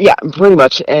 Yeah, pretty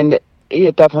much. And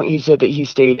at that point, he said that he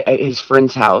stayed at his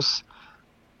friend's house.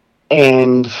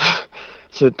 And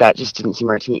so that just didn't seem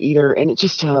right to me either. And it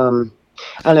just, I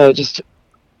don't know, just,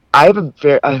 I have a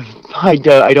very,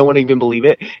 I don't want to even believe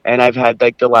it. And I've had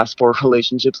like the last 4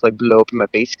 relationships like blow up in my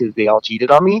face because they all cheated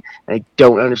on me. And I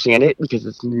don't understand it because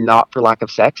it's not for lack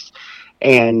of sex.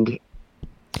 And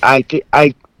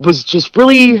I was just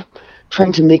really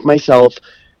trying to make myself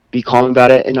be calm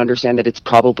about it and understand that it's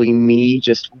probably me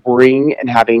just worrying and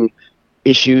having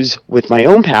issues with my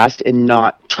own past and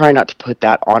try not to put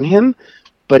that on him.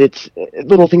 But it's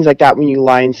little things like that when you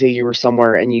lie and say you were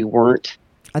somewhere and you weren't.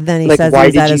 And then he like, says he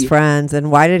was at his friends. And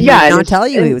why did he not tell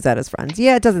you he was at his friends?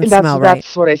 Yeah, it doesn't smell right.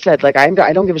 That's what I said. Like, I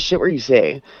don't give a shit what you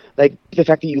say. Like, the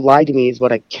fact that you lied to me is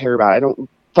what I care about. I don't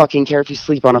fucking care if you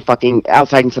sleep on a fucking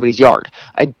outside in somebody's yard.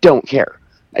 I don't care.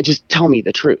 I just tell me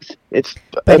the truth. It's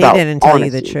but he didn't tell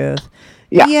you the truth.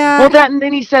 Yeah. Well, and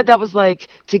then he said that was like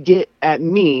to get at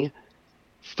me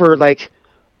for like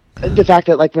the fact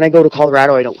that like when I go to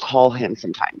Colorado, I don't call him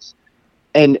sometimes,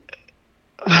 and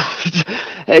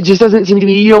it just doesn't seem to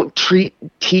me. You don't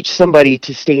teach somebody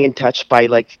to stay in touch by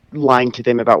like lying to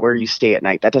them about where you stay at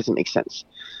night. That doesn't make sense.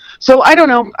 So I don't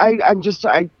know.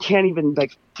 I can't even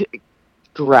like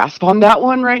grasp on that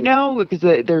one right now because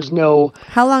there's no.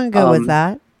 How long ago was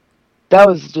that? That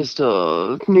was just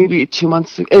maybe 2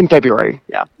 months in February.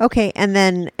 Yeah. Okay, and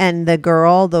the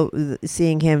girl,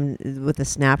 seeing him with the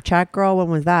Snapchat girl, when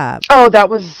was that? Oh, that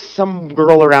was some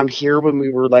girl around here when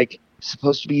we were like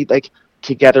supposed to be like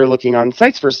together looking on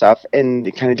sites for stuff, and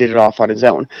he kind of did it off on his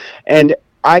own. And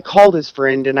I called his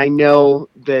friend, and I know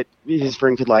that his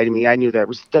friend could lie to me. I knew that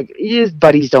was like, his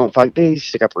buddies don't fuck; they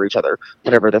stick up for each other.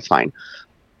 Whatever, that's fine.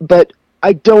 But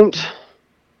I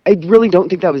really don't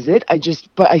think that was it.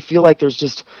 But I feel like there's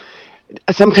just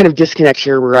some kind of disconnect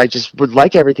here where I just would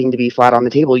like everything to be flat on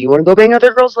the table. You want to go bang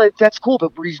other girls? Like, that's cool,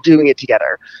 but we're doing it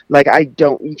together. Like,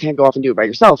 you can't go off and do it by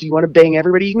yourself. You want to bang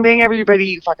everybody? You can bang everybody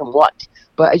you fucking want.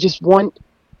 But I just want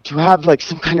to have, like,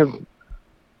 some kind of,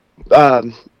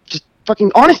 just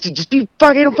fucking honesty. Just be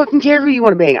I don't fucking care who you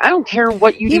want to bang. I don't care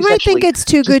what you do sexually. He might think it's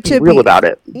too good to be real about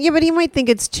it. Yeah, but he might think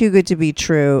it's too good to be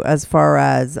true as far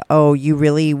as, oh, you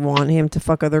really want him to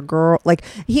fuck other girl? Like,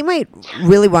 he might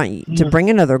really want you to bring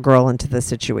another girl into the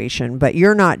situation, but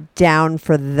you're not down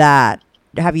for that.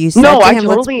 Have you said to him? No, I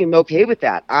totally am okay with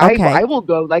that. I will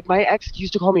go, like, my ex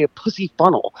used to call me a pussy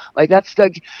funnel. Like, that's,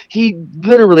 like, I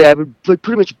would like,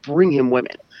 pretty much bring him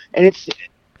women. And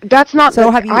that's not.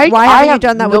 So why haven't you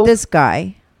done that with this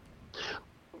guy?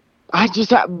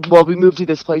 We moved to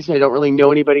this place and I don't really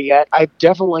know anybody yet. I've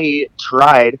definitely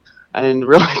tried and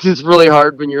realized it's really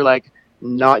hard when you're like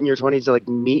not in your 20s to like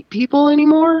meet people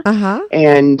anymore. Uh-huh.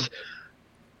 And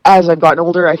as I've gotten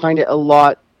older, I find it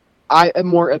I am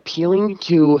more appealing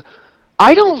to.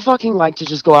 I don't fucking like to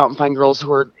just go out and find girls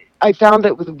who are. I found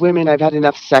that with women, I've had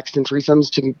enough sex and threesomes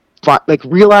to like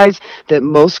realize that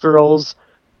most girls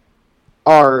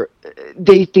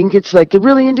they think it's like they're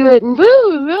really into it and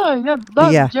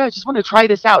I just want to try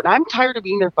this out, and I'm tired of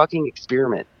being their fucking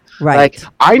experiment. Right. Like,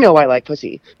 I know I like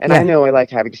pussy and I know I like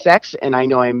having sex and I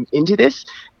know I'm into this,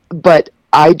 but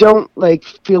I don't like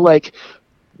feel like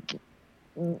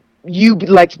you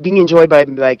like being enjoyed by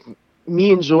like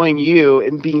me enjoying you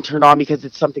and being turned on because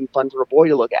it's something fun for a boy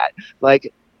to look at.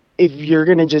 Like, if you're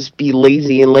gonna just be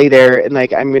lazy and lay there and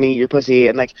like I'm gonna eat your pussy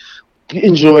and like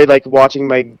enjoy like watching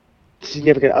my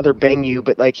significant other bang you,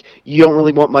 but like you don't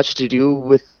really want much to do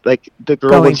with like the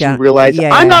girl once you realize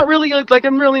I'm not really like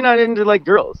I'm really not into like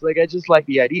girls. Like, I just like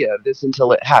the idea of this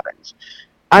until it happens.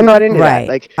 I'm not into that.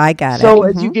 Like, I got it. So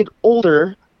as you get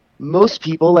older, most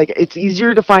people like it's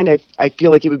easier to find. I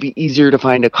feel like it would be easier to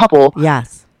find a couple.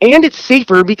 Yes, and it's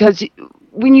safer because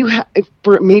when you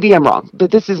maybe I'm wrong,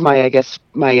 but this is my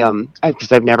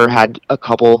because I've never had a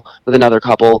couple with another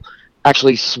couple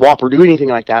actually swap or do anything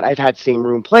like that. I've had same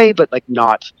room play, but like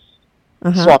not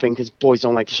swapping because boys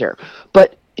don't like to share.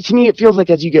 But to me, it feels like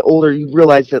as you get older, you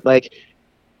realize that like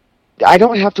I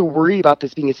don't have to worry about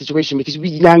this being a situation because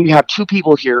now you have two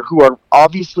people here who are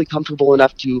obviously comfortable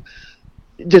enough to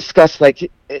discuss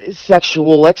like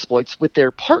sexual exploits with their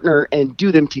partner and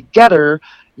do them together,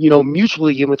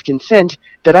 mutually and with consent,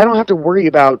 that I don't have to worry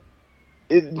about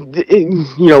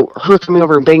her coming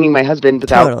over and banging my husband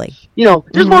without,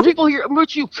 there's more people here,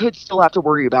 which you could still have to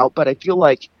worry about, but I feel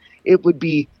like it would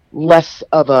be less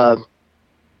of a,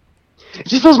 it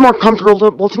just feels more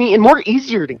comfortable to me and more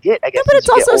easier to get, I guess. No, but it's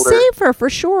as you get also older. safer for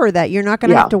sure that you're not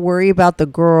going to have to worry about the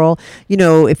girl. You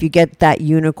know, if you get that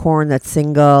unicorn that's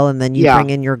single and then you bring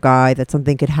in your guy, that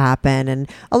something could happen. And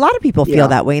a lot of people feel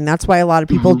that way. And that's why a lot of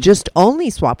people just only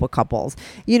swap with couples.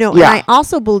 You know, and I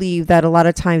also believe that a lot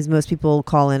of times most people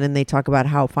call in and they talk about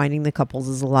how finding the couples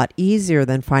is a lot easier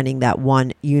than finding that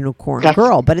one unicorn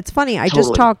girl. But it's funny. I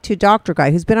just talked to Dr.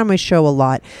 Guy, who's been on my show a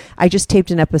lot. I just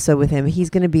taped an episode with him. He's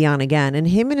going to be on again. And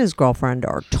him and his girlfriend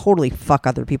are totally fuck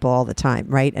other people all the time,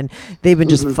 right? And they've been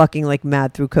just fucking like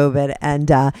mad through COVID.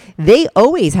 And they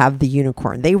always have the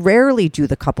unicorn. They rarely do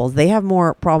the couples. They have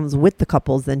more problems with the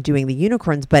couples than doing the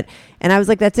unicorns. And I was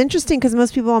like, that's interesting because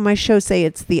most people on my show say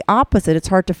it's the opposite. It's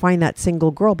hard to find that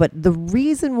single girl. But the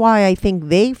reason why I think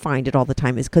they find it all the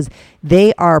time is because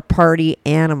they are party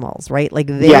animals, right? Like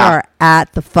they are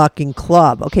at the fucking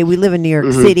club. Okay, we live in New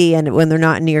York City, and when they're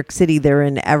not in New York City, they're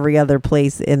in every other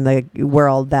place in the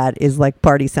world that is like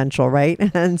party central, right?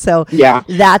 And so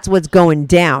that's what's going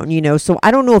down, you know. So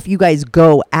I don't know if you guys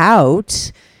go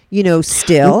out, you know,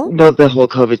 still. No, the whole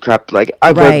COVID crap, like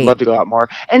I would love to go out more.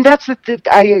 And that's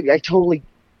I totally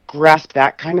grasp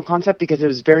that kind of concept because it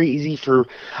was very easy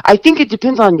I think it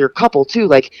depends on your couple too.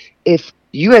 Like if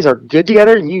you guys are good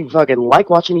together and you fucking like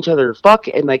watching each other fuck,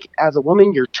 and like as a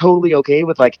woman you're totally okay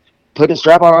with like putting a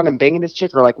strap on and banging this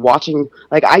chick, or like watching,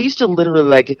 like I used to literally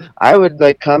like I would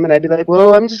like come and I'd be like,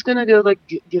 well, I'm just gonna go like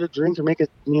get a drink or make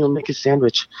a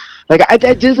sandwich. Like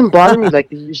that doesn't bother me. Like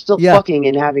you're still fucking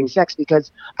and having sex,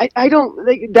 because I don't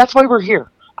like, that's why we're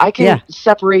here. I can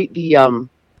separate the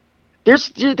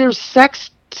there's sex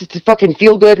to fucking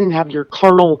feel good and have your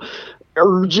carnal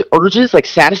urges like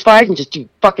satisfied and just do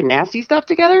fucking nasty stuff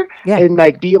together and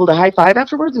like be able to high five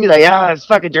afterwards and be like, yeah, it's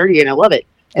fucking dirty and I love it.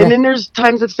 And then there's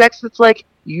times of sex that's like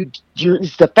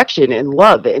it's affection and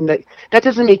love, and that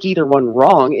doesn't make either one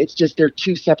wrong. It's just they're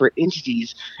two separate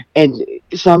entities, and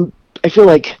I feel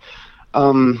like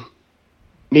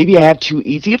maybe I have too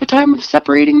easy of a time of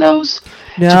separating those.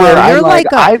 No, you're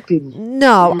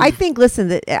I think,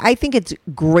 listen, I think it's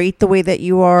great the way that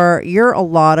you are. You're a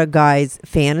lot of guys'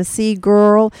 fantasy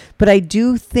girl, but I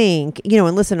do think, you know,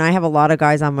 and listen, I have a lot of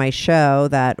guys on my show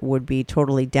that would be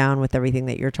totally down with everything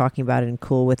that you're talking about and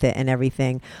cool with it and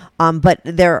everything. But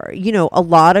there, you know, a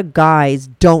lot of guys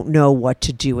don't know what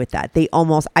to do with that. They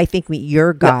almost, I think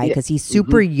your guy, because he's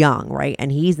super young, right?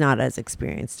 And he's not as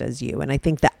experienced as you. And I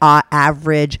think the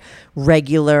average,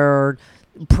 regular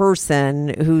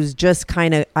person who's just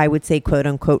kind of, I would say, quote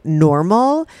unquote,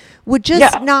 normal would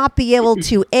just not be able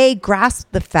to grasp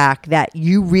the fact that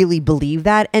you really believe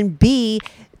that, and B,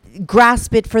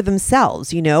 grasp it for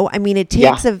themselves. You know, I mean, it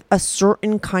takes a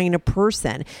certain kind of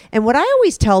person. And what I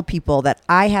always tell people that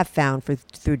I have found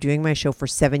through doing my show for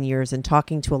 7 years and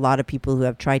talking to a lot of people who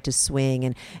have tried to swing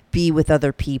and be with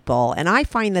other people, and I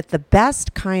find that the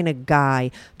best kind of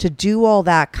guy to do all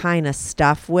that kind of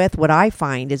stuff with, what I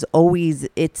find is always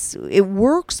it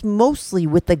works mostly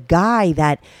with the guy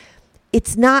that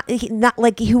it's not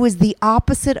like who is the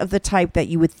opposite of the type that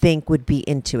you would think would be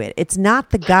into it. It's not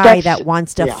the guy that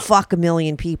wants to fuck a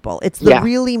million people. It's the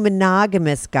really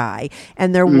monogamous guy,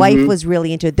 and their wife was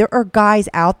really into it. There are guys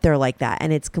out there like that,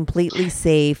 and it's completely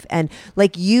safe. And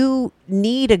like, you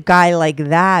need a guy like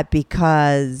that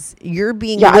because you're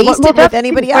being wasted with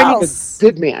anybody else.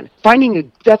 Finding a good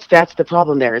man, that's the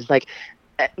problem. There is like,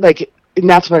 and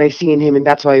that's what I see in him, and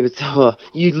that's why it was.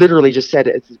 You literally just said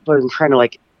it. It's what I'm trying to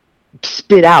like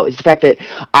spit out, is the fact that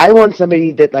I want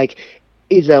somebody that like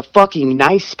is a fucking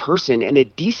nice person and a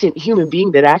decent human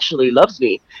being that actually loves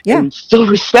me and still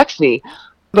respects me.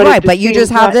 But but you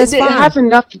just have this. It has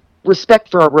enough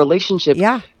respect for a relationship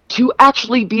to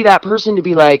actually be that person, to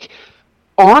be like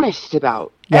honest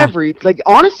about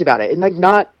honest about it, and like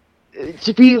not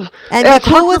to be and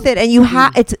cool with it. And you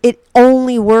have it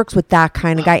only works with that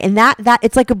kind of guy, and that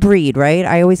it's like a breed, right?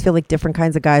 I always feel like different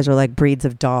kinds of guys are like breeds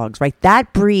of dogs, right?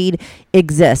 That breed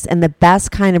exists, and the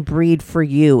best kind of breed for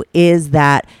you is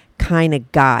that kind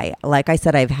of guy. Like I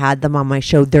said, I've had them on my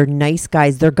show. They're nice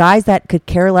guys. They're guys that could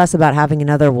care less about having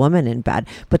another woman in bed,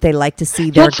 but they like to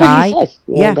see their guy.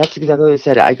 Yeah, that's exactly what I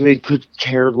said. I really could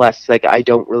care less. Like, I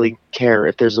don't really care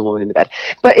if there's a woman in the bed.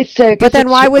 But it's but then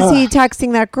why was he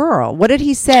texting that girl? What did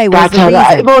he say?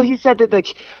 Well, he said that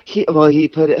like he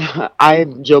put it, I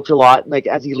joked a lot like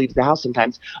as he leaves the house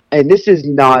sometimes, and this is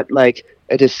not like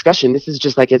a discussion. This is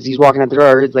just like as he's walking out the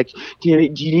door, it's like, do you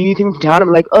need anything from town?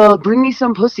 I'm like, bring me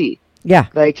some pussy. Yeah.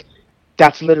 Like,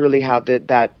 that's literally how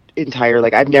that entire,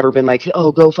 like, I've never been like,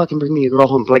 oh, go fucking bring me a girl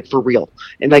home, like, for real.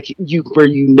 And like,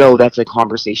 that's a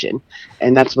conversation.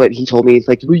 And that's what he told me. It's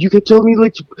like, well, you could tell me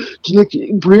like to like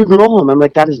bring a girl home. I'm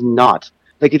like, that is not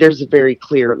Like, there's a very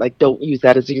clear, like, don't use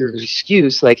that as your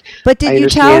excuse. Like, But did you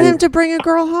tell him to bring a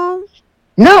girl home?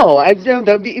 No, that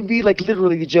would be like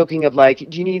literally joking of like,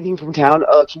 do you need anything from town?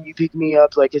 Can you pick me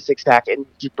up like a 6-pack and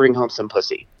you bring home some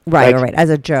pussy? Right, like, right,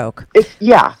 as a joke.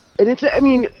 And it's, I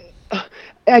mean,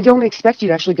 I don't expect you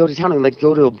to actually go to town and like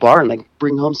go to a bar and like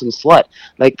bring home some slut.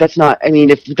 Like, that's not, I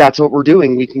mean, if that's what we're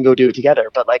doing, we can go do it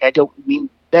together. But like, I don't mean,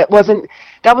 that wasn't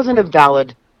a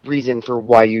valid reason for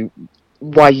why you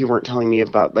weren't telling me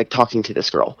about like talking to this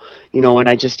girl, and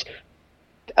I just,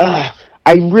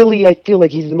 I feel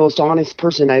like he's the most honest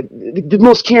person, the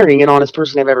most caring and honest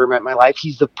person I've ever met in my life.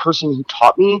 He's the person who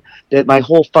taught me that my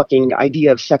whole fucking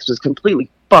idea of sex was completely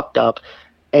fucked up,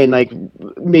 and like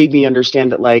made me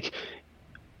understand that like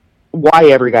why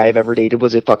every guy I've ever dated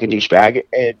was a fucking douchebag,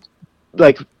 and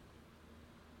like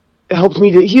helped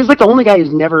me to. He was like the only guy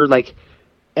who's never like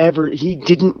ever. He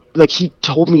didn't like. He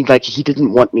told me like he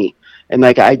didn't want me. And,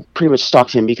 like, I pretty much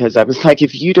stalked him because I was like,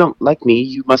 if you don't like me,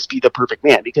 you must be the perfect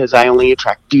man because I only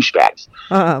attract douchebags.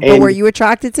 But were you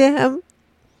attracted to him?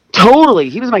 Totally.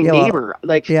 He was my neighbor.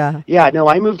 Like, yeah, no,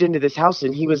 I moved into this house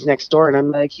and he was next door. And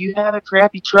I'm like, you have a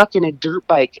crappy truck and a dirt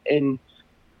bike and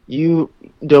you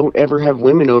don't ever have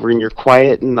women over and you're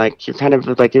quiet and, like, you're kind of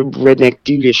like a redneck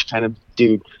dude-ish kind of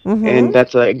dude. Mm-hmm. And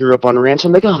I grew up on a ranch.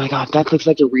 I'm like, oh, my God, that looks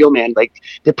like a real man. Like,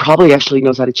 that probably actually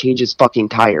knows how to change his fucking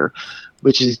tire.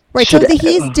 Which is right. So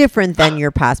he's different than your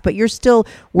past, but you're still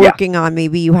working on.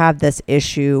 Maybe you have this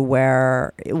issue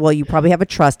where, well, you probably have a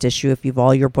trust issue if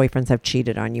all your boyfriends have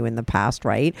cheated on you in the past,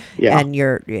 right? Yeah. And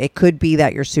it could be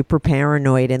that you're super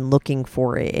paranoid and looking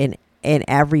for it in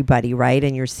everybody, right?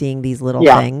 And you're seeing these little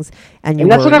things, and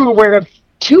that's what I'm aware of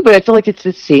too. But I feel like it's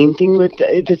the same thing with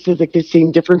this is like the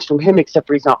same difference from him, except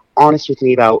for he's not honest with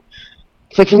me about.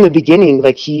 It's like from the beginning,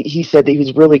 like he said that he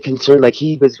was really concerned, like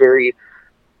he was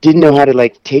didn't know how to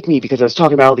like take me because I was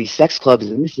talking about all these sex clubs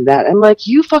and this and that. I'm like,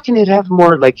 you fucking have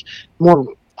more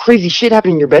crazy shit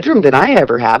happen in your bedroom than I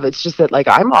ever have. It's just that like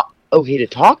I'm not okay to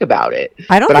talk about it.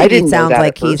 I don't think it sounds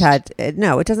like he's had.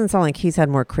 No, it doesn't sound like he's had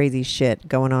more crazy shit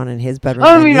going on in his bedroom.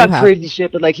 I mean, not crazy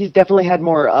shit, but like he's definitely had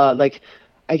more. Like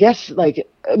I guess like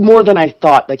more than I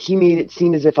thought. Like he made it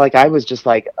seem as if like I was just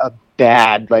like a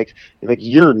bad like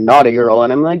you're not a girl,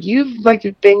 and I'm like you've like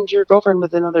banged your girlfriend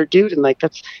with another dude, and like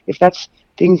that's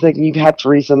things like you've had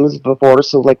threesomes before,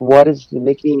 so like what is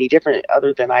making any different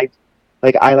other than I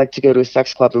like to go to a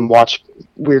sex club and watch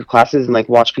weird classes and like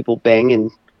watch people bang and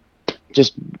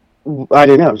just I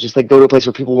don't know, just like go to a place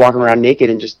where people walking around naked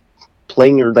and just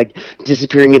playing or like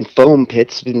disappearing in foam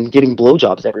pits and getting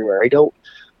blowjobs everywhere. I don't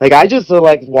like I just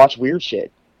like watch weird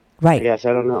shit. Right. Yes,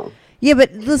 I don't know. Yeah,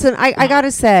 but listen, I got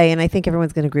to say, and I think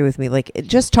everyone's going to agree with me, like,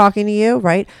 just talking to you,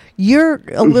 right, you're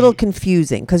a little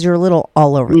confusing because you're a little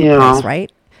all over the place,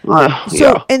 right?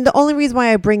 And the only reason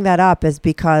why I bring that up is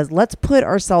because let's put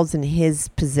ourselves in his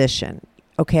position,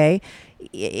 okay?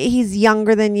 He's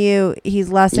younger than you. He's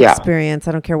less experienced.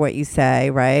 I don't care what you say,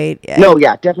 right? No,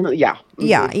 yeah, definitely, yeah. Mm-hmm.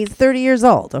 Yeah, he's 30 years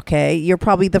old, okay? You're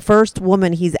probably the first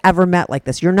woman he's ever met like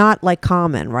this. You're not like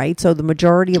common, right? So the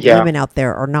majority of women out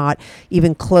there are not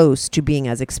even close to being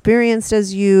as experienced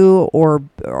as you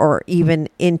or even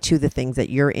into the things that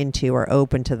you're into or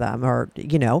open to them or,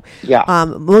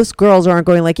 most girls aren't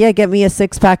going like, yeah, get me a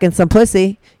 6-pack and some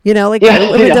pussy. Women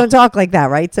don't talk like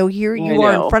that, right? So here you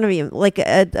are in front of me like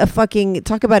a fucking,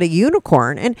 talk about a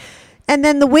unicorn. And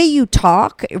then the way you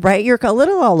talk, right? You're a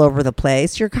little all over the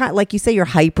place. You're kind of, like you say, you're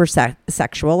hyper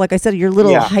sexual. Like I said, you're a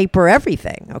little hyper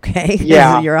everything. Okay.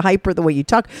 Yeah. You're a hyper the way you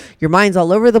talk. Your mind's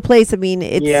all over the place. I mean,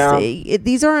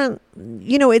 these aren't,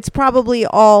 it's probably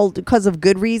all because of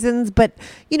good reasons, but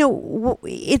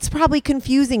it's probably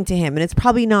confusing to him and it's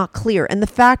probably not clear. And the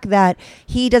fact that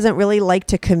he doesn't really like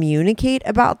to communicate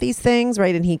about these things,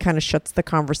 right? And he kind of shuts the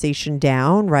conversation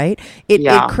down, right?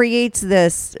 It creates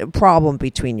this problem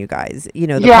between you guys.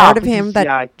 The part of him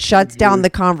that shuts down the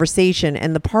conversation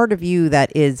and the part of you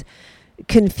that is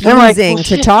confusing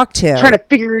to talk to. Trying to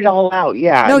figure it all out,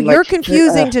 yeah. No, you're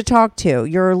confusing to talk to.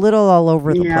 You're a little all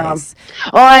over the place.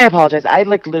 Oh, I apologize. I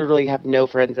literally have no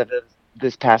friends of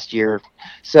this past year.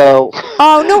 So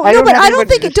oh no, but I don't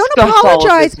think don't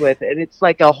apologize with, and it's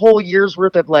like a whole year's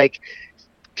worth of like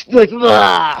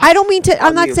I don't mean to.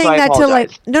 I'm not saying that to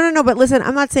like. No. But listen,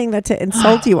 I'm not saying that to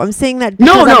insult you. I'm saying that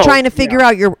because I'm trying to figure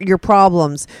out your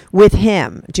problems with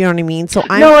him. Do you know what I mean? So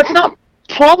it's not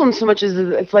problem so much as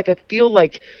it's like I feel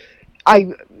like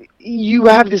you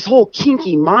have this whole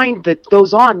kinky mind that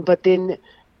goes on, but then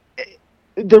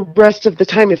the rest of the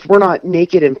time, if we're not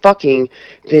naked and fucking,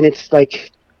 then it's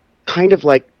like kind of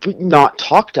like not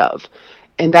talked of,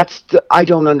 and I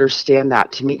don't understand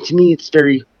that. To me, it's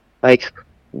very like.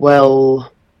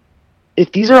 Well,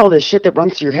 if these are all the shit that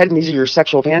runs through your head and these are your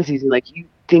sexual fantasies and like you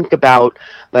think about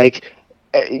like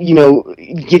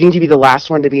getting to be the last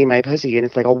one to be in my pussy and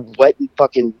it's like a wet and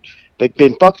fucking like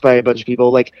been fucked by a bunch of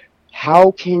people, like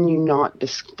how can you not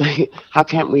how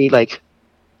can't we like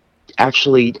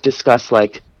actually discuss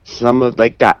like some of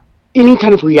like that any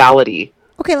kind of reality?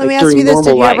 Okay, let like, me ask you this: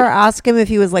 did you life. ever ask him if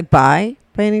he was like bi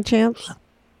by any chance?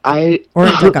 Or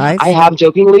into guys? I have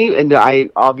jokingly, and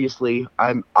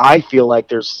I feel like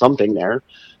there's something there,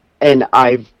 and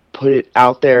I've put it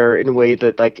out there in a way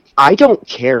that like I don't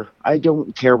care. I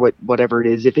don't care whatever it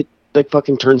is. If it like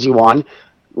fucking turns you on,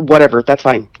 whatever, that's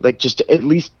fine. Like just at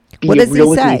least be What does he real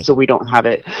with say? me so we don't have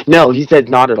it. No, he said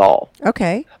not at all.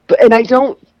 Okay. And I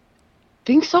don't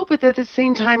think so, but at the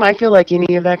same time I feel like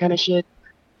any of that kind of shit,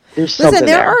 there's something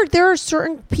there are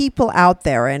certain people out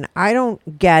there, and I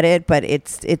don't get it, but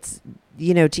it's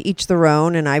to each their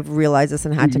own, and I've realized this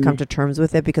and had to come to terms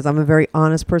with it because I'm a very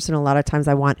honest person. A lot of times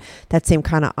I want that same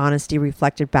kind of honesty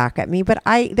reflected back at me, but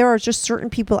there are just certain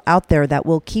people out there that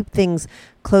will keep things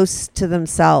close to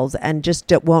themselves and just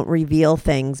won't reveal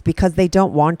things because they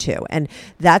don't want to, and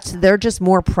they're just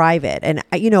more private, and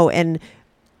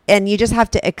and you just have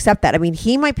to accept that. I mean,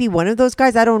 he might be one of those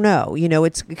guys. I don't know.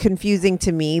 It's confusing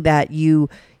to me that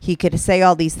he could say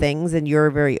all these things and you're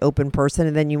a very open person.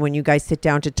 And then when you guys sit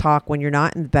down to talk, when you're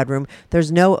not in the bedroom,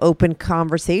 there's no open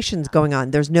conversations going on.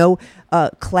 There's no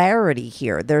clarity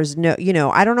here. There's no,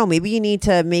 I don't know. Maybe you need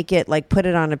to make it like put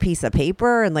it on a piece of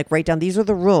paper and like write down, these are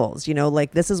the rules,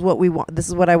 like this is what we want. This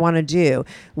is what I want to do.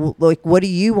 Like, what do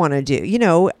you want to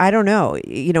do? I don't know,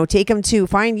 take them to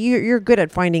you're good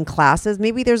at finding classes.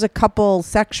 Maybe there's a couple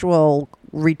sexual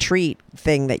retreat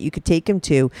thing that you could take him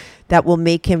to that will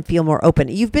make him feel more open.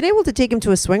 You've been able to take him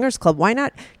to a swingers club. Why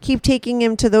not keep taking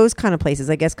him to those kind of places?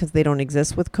 I guess because they don't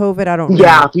exist with COVID. I don't know.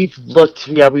 Yeah, we've looked.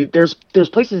 Yeah, there's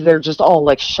places that are just all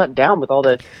like shut down with all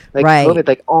the like COVID.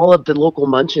 Like all of the local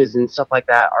munches and stuff like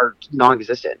that are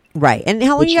non-existent. Right. And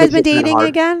how long you guys been dating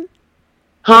again?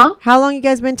 Huh? How long you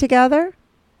guys been together?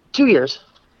 2 years.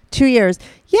 2 years.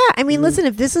 Yeah, I mean, listen,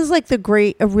 if this is like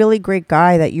a really great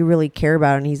guy that you really care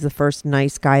about and he's the first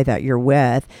nice guy that you're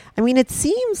with, I mean, it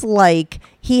seems like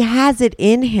he has it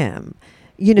in him,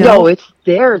 No, it's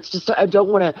there. It's just I don't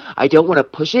want to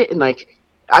push it, and like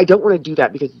I don't want to do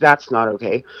that because that's not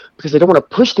okay, because I don't want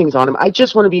to push things on him. I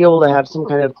just want to be able to have some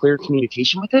kind of clear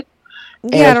communication with it.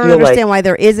 Yeah, I don't understand why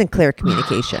there isn't clear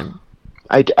communication.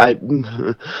 I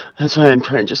that's why I'm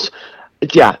trying to just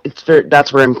it's very,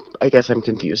 that's where I guess I'm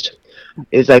confused.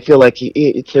 Is I feel like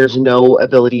there's no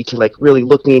ability to like really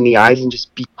look me in the eyes and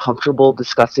just be comfortable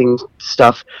discussing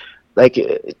stuff like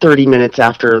 30 minutes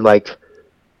after like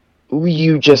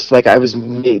you just like I was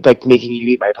like making you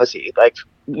eat my pussy like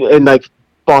and like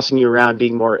bossing you around,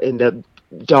 being more in the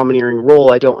domineering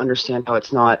role. I don't understand how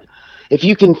it's not, if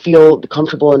you can feel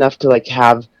comfortable enough to like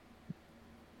have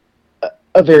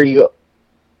a very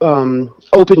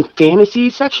open fantasy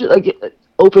section, like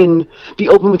be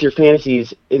open with your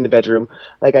fantasies in the bedroom.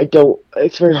 Like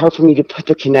it's very hard for me to put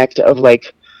the connect of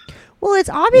like, well, it's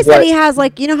obvious that he has,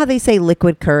 like, how they say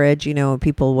liquid courage,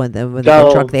 people when they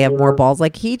get drunk, they have more balls.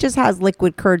 Like, he just has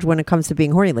liquid courage when it comes to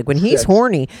being horny. Like, when he's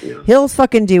horny, he'll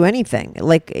fucking do anything.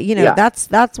 Like,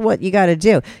 that's what you got to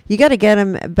do. You got to get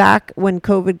him back when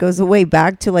COVID goes away,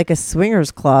 back to like a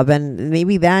swingers club. And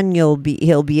maybe then he'll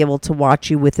be able to watch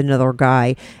you with another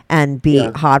guy and be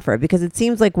hot for it. Because it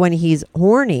seems like when he's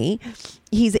horny,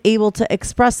 he's able to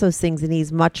express those things and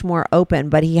he's much more open,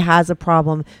 but he has a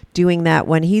problem doing that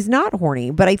when he's not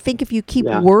horny. But I think if you keep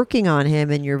working on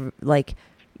him and you're like,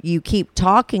 you keep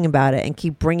talking about it and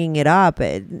keep bringing it up,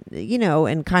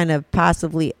 and kind of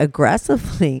passively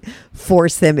aggressively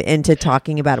force him into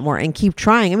talking about it more and keep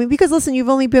trying. I mean, because listen, you've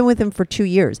only been with him for 2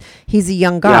 years. He's a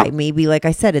young guy. Yeah. Maybe, like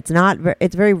I said, it's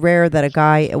very rare that a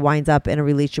guy winds up in a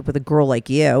relationship with a girl like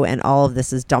you and all of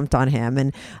this is dumped on him.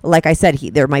 And like I said,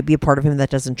 there might be a part of him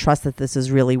that doesn't trust that this is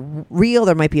really real.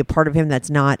 There might be a part of him that's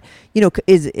not,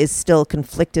 is still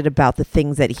conflicted about the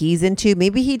things that he's into.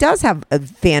 Maybe he does have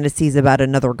fantasies about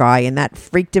another guy and that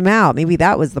freaked him out. Maybe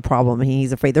that was the problem and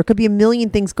he's afraid. There could be a million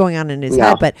things going on in his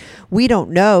head, but we don't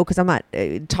know because I'm not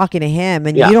talking to him,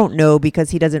 and you don't know because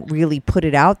he doesn't really put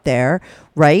it out there,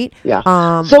 right?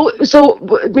 Yeah.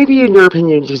 So maybe in your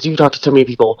opinion, because you talk to so many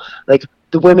people, like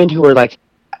the women who are like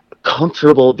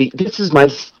comfortable, this is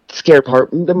my scare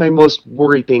part, my most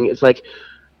worried thing is like,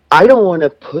 I don't want to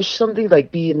push something,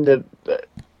 like be in the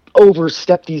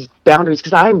overstep these boundaries,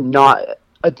 because I'm not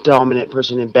a dominant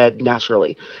person in bed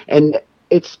naturally, and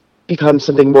it's become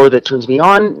something more that turns me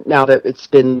on now that it's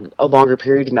been a longer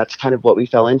period, and that's kind of what we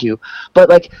fell into. But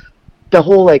like the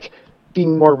whole like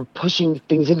being more pushing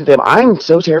things into them. I'm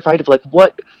so terrified of like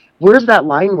where's that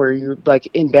line where you're like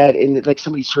in bed and like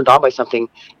somebody's turned on by something,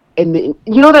 and then,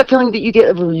 you know that feeling that you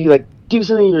get where you like do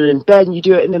something, you're in bed and you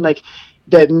do it, and then like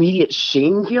the immediate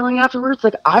shame feeling afterwards.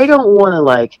 Like I don't want to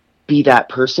like be that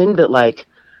person that like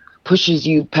pushes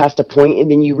you past a point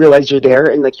and then you realize you're there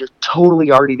and like you're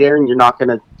totally already there and you're not going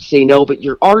to say no, but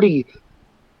you're already,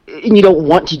 and you don't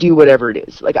want to do whatever it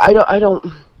is. Like I don't.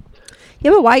 Yeah,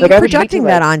 but why are Like, you I would hate projecting to,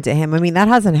 that like- onto him? I mean, that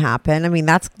hasn't happened. I mean,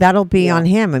 that'll be Yeah. on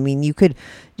him. I mean, you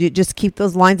just keep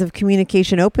those lines of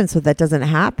communication open so that doesn't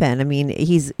happen. I mean,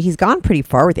 he's gone pretty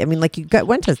far with it. I mean, like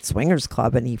went to a swingers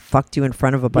club and he fucked you in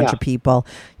front of a bunch Yeah. of people.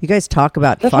 You guys talk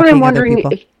about That's what fucking I'm other wondering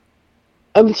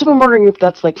people. So I'm wondering if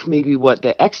that's like maybe what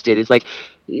the ex did, is like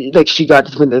she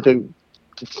got when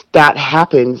that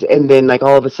happens, and then like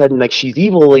all of a sudden like she's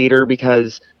evil later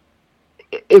because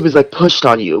it was like pushed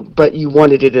on you, but you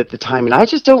wanted it at the time, and I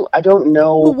don't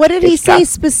know. Well, what did if he say that's-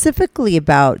 specifically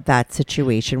about that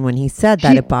situation when he said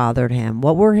that it bothered him?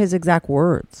 What were his exact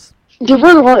words? The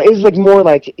real one is like more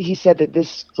like he said that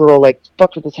this girl like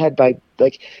fucked with his head by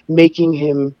like making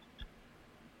him.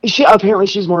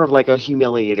 She's more of like a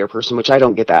humiliator person, which I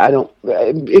don't get that. I don't.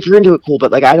 If you're into it, cool,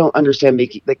 but like I don't understand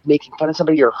making fun of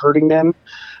somebody or hurting them.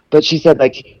 But she said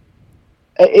like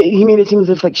he made it seem as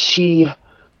if like she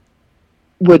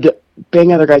would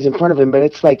bang other guys in front of him, but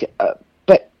it's like,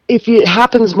 but if it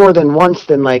happens more than once,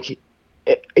 then like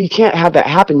you can't have that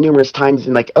happen numerous times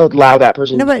and like allow that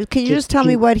person. No, but can you just tell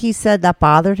me what he said that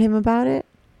bothered him about it?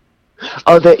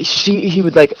 Oh, that she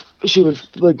would like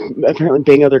apparently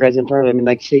bang other guys in front of him and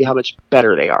like say how much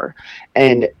better they are,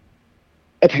 and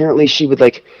apparently she would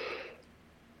like,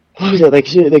 what was it, like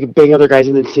she would like bang other guys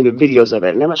and then send videos of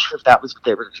it, and I'm not sure if that was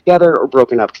they were together or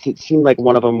broken up, because it seemed like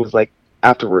one of them was like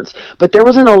afterwards, but there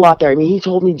wasn't a lot there. I mean, he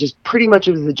told me just pretty much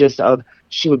it was the gist of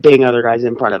she would bang other guys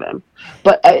in front of him,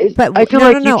 but I feel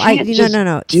no.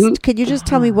 Could you just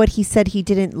tell me what he said he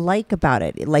didn't like about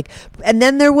it? Like, and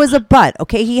then there was a but.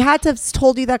 Okay, he had to have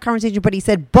told you that conversation, but he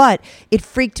said, "But it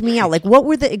freaked me out." Like, what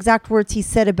were the exact words he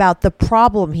said about the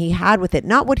problem he had with it?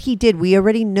 Not what he did. We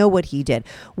already know what he did.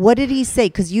 What did he say?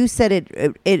 Because you said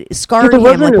it scarred him.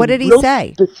 Like, what did he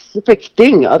say? Specific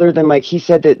thing other than like he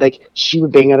said that like she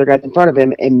would bang other guys in front of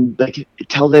him and like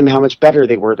tell them how much better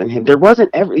they were than him. There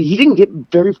wasn't he didn't get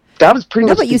very. That was pretty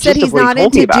much. No, but you said he's not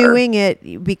into doing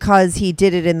it because he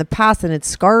did it in the past and it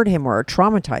scarred him or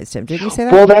traumatized him. Didn't you say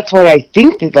that? Well, that's why I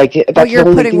think that like that's you're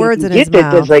the only putting thing words you in can his get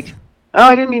that mouth. is like. Oh,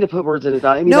 I didn't mean to put words in his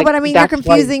mouth. I mean, no, like, but I mean, you're that's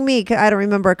confusing me. I don't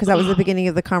remember because that was the beginning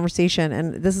of the conversation,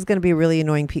 and this is going to be a really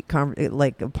annoying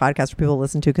like a podcast for people to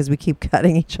listen to because we keep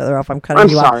cutting each other off. I'm cutting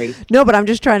you sorry. off. No, but I'm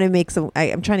just trying to make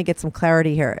I'm trying to get some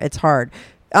clarity here. It's hard.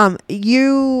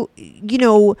 You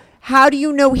know, how do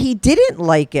you know he didn't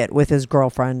like it with his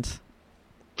girlfriend?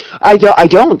 I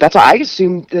don't. That's why I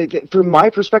assume that from my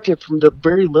perspective, from the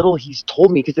very little he's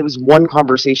told me, because it was one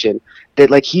conversation that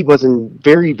like he wasn't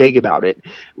very vague about it,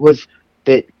 was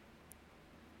that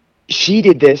she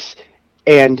did this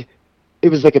and it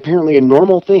was like apparently a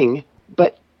normal thing,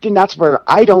 but then that's where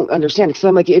I don't understand, because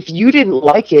I'm like, if you didn't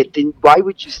like it, then why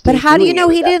would you still? But how do you know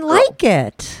he didn't like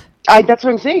it? That's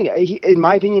what I'm saying. In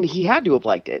my opinion, he had to have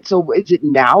liked it. So is it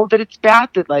now that it's bad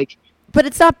that like? But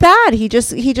it's not bad. He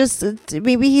just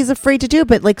maybe he's afraid to do it.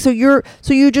 But like, so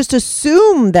you just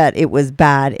assume that it was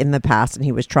bad in the past and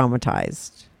he was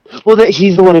traumatized. Well, that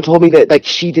he's the one who told me that like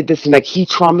she did this and like she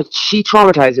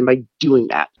traumatized him by doing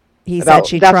that. He said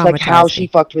she traumatized. That's like how she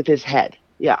fucked with his head.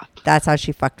 Yeah. That's how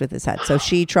she fucked with his head. So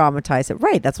she traumatized it.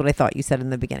 Right. That's what I thought you said in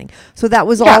the beginning. So that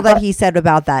was all that he said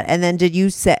about that. And then did you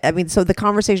say, I mean, so the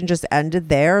conversation just ended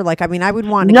there? Like, I mean, I would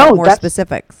want to get more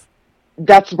specifics.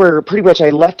 That's where pretty much I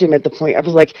left him at the point. I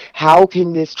was like, how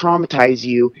can this traumatize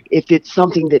you if it's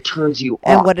something that turns you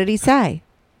on? And what did he say?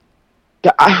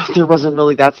 There wasn't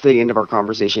really. That's the end of our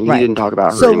conversation. He didn't talk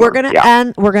about her So anymore.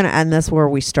 we're gonna end this where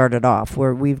we started off,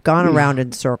 where we've gone around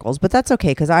in circles, but that's okay,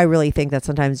 because I really think that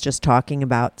sometimes just talking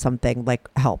about something like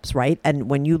helps, right? And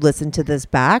when you listen to this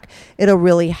back, it'll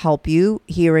really help you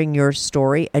hearing your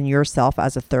story and yourself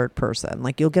as a third person.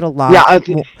 Like you'll get a lot.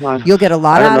 You'll get a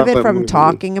lot out of it from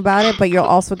talking about it, but you'll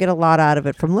also get a lot out of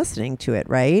it from listening to it,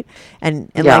 right?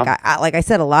 And like I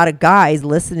said, a lot of guys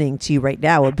listening to you right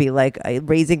now would be like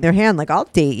raising their hand, like, I'll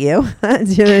date you. Do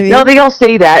you know what I mean? No, they all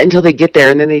say that until they get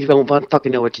there, and then they don't fucking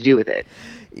know what to do with it.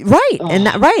 Right,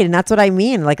 and that's what I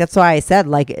mean. Like that's why I said,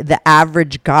 like the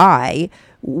average guy,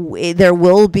 there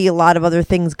will be a lot of other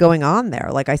things going on there.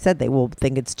 Like I said, they will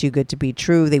think it's too good to be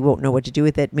true. They won't know what to do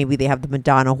with it. Maybe they have the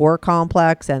Madonna whore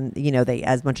complex, and they,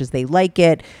 as much as they like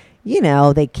it,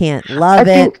 they can't love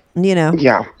it.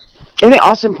 Yeah. And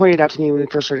Austin pointed out to me when we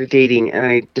first started dating, and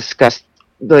I discussed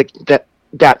like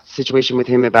that situation with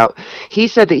him about. He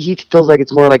said that he feels like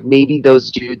it's more like maybe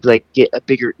those dudes like get a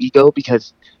bigger ego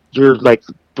because you're like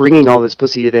bringing all this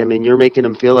pussy to them, and you're making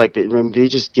them feel like they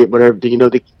just get whatever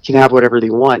they can have whatever they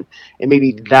want, and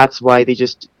maybe that's why they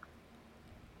just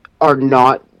are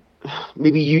not.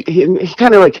 Maybe he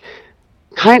kind of like.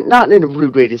 Not in a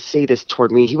rude way to say this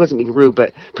toward me. He wasn't being rude,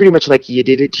 but pretty much like you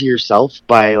did it to yourself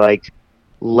by like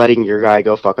letting your guy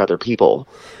go fuck other people.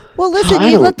 Well, listen,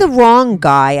 you let the wrong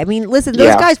guy. I mean, listen,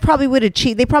 those guys probably would have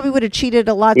cheated. They probably would have cheated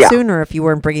a lot sooner if you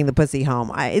weren't bringing the pussy home.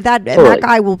 That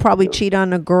guy will probably cheat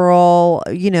on a girl.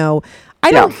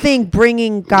 I don't think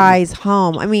bringing guys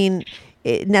home. I mean,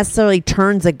 it necessarily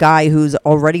turns a guy who's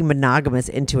already monogamous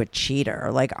into a cheater.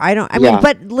 Like I mean,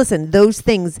 but listen, those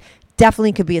things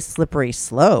definitely could be a slippery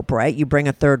slope, right? You bring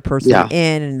a third person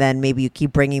in, and then maybe you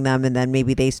keep bringing them, and then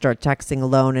maybe they start texting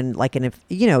alone, and like, and if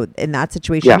in that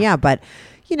situation, but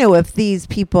if these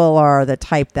people are the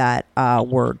type that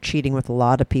were cheating with a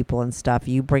lot of people and stuff,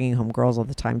 you bringing home girls all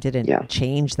the time didn't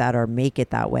change that or make it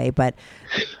that way. But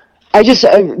I just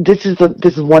this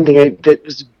is one thing that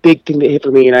was a big thing that hit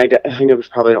for me, and I know we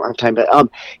probably don't have time, but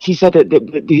he said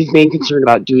that his main concern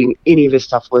about doing any of this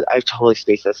stuff was, I totally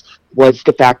spaced this, was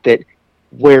the fact that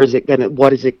what's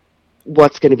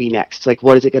gonna be next? Like,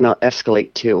 what is it gonna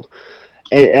escalate to?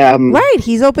 Right,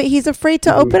 he's afraid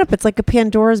to open up. It's like a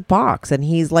Pandora's box, and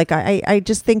he's like, I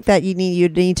just think that you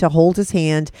need to hold his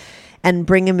hand and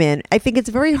bring him in. I think it's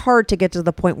very hard to get to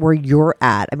the point where you're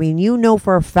at. I mean,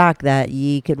 for a fact that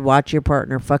you could watch your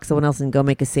partner fuck someone else and go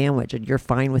make a sandwich and you're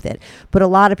fine with it. But a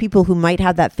lot of people who might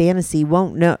have that fantasy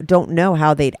don't know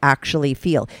how they'd actually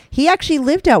feel. He actually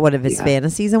lived out one of his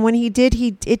fantasies, and when he did,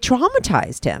 it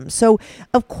traumatized him. So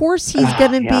of course he's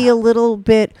going to be a little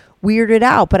bit weirded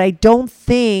out, but I don't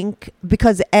think,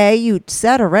 because you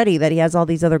said already that he has all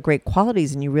these other great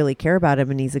qualities and you really care about him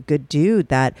and he's a good dude,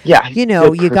 that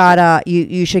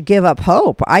you should give up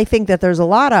hope. I think that there's a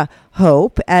lot of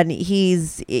hope, and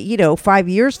he's 5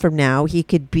 years from now he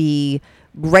could be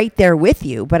right there with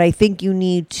you, but I think you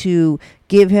need to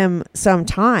give him some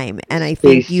time, and I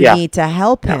think you need to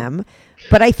help him.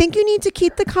 But I think you need to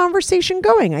keep the conversation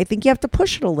going. I think you have to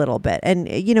push it a little bit, and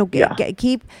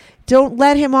don't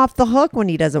let him off the hook when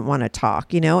he doesn't want to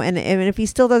talk, and if he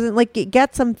still doesn't, like,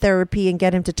 get some therapy and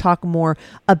get him to talk more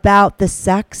about the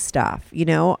sex stuff,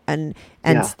 and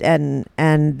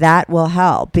that will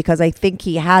help, because I think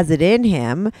he has it in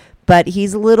him, but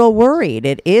he's a little worried.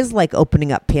 It is like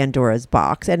opening up Pandora's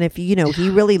box. And if, he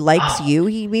really likes you,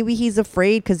 maybe he's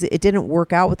afraid because it didn't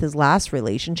work out with his last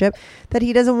relationship, that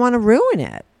he doesn't want to ruin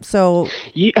it. So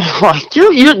thank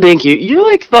you. You're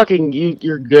like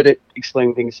you're good at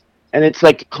explaining things. And it's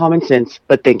like common sense,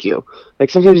 but thank you. Like,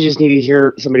 sometimes you just need to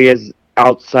hear somebody has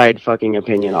outside fucking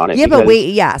opinion on it. Yeah, but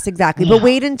wait, yes, exactly. But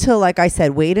wait until, like I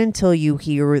said, you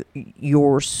hear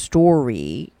your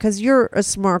story, because you're a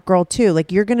smart girl too.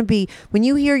 Like, you're going to be, when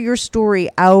you hear your story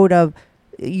out of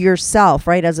yourself,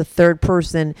 right, as a third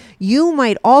person, you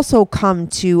might also come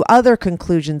to other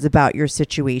conclusions about your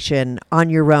situation on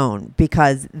your own,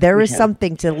 because there is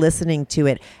something to listening to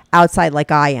it outside,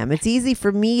 like I am. It's easy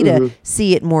for me to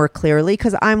see it more clearly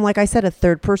because I'm, like I said, a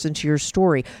third person to your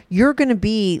story. You're going to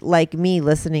be like me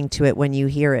listening to it when you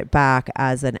hear it back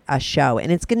as a show, and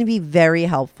it's going to be very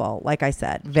helpful. Like I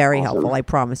said, very helpful. I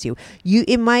promise you.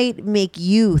 It might make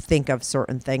you think of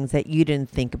certain things that you didn't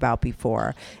think about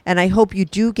before, and I hope you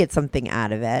do get something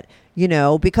out of it.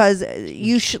 Because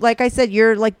like I said,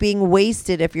 you're like being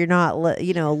wasted if you're not,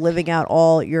 living out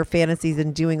all your fantasies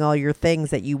and doing all your things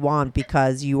that you want,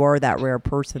 because you are that rare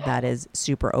person that is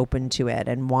super open to it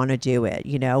and want to do it.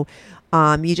 You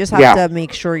just have to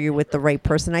make sure you're with the right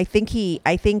person. I think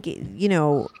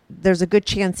there's a good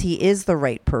chance he is the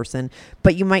right person,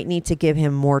 but you might need to give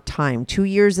him more time. 2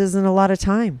 years isn't a lot of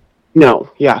time.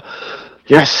 No. Yeah.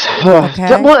 Yes.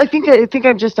 Okay. Well, I think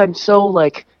I'm so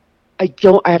like, I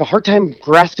have a hard time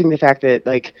grasping the fact that,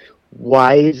 like,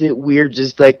 why is it weird?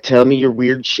 Just like, tell me your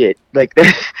weird shit. Like,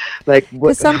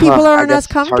 because some people aren't as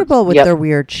comfortable with their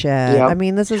weird shit. Yep. I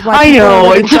mean, this is why people are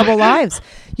living double lives.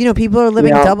 People are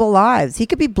living double lives. He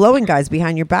could be blowing guys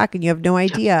behind your back and you have no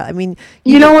idea. I mean,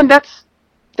 and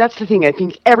that's the thing. I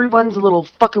think everyone's a little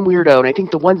fucking weirdo, and I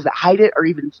think the ones that hide it are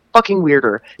even fucking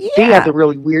weirder. Yeah. They have the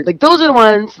really weird, like, those are the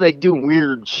ones that do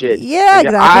weird shit. Yeah,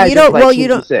 exactly.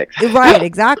 Right,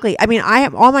 exactly. I mean,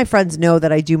 all my friends know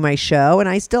that I do my show, and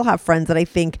I still have friends that I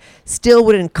think still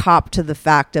wouldn't cop to the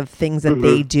fact of things that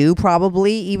they do,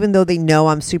 probably, even though they know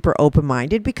I'm super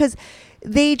open-minded, because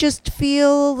they just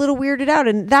feel a little weirded out.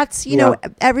 And that's, you know,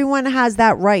 everyone has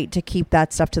that right to keep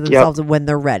that stuff to themselves when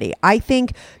they're ready. I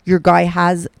think your guy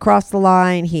has crossed the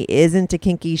line. He is into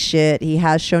kinky shit. He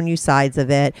has shown you sides of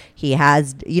it. He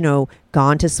has, you know,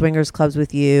 gone to swingers clubs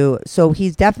with you. So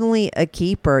he's definitely a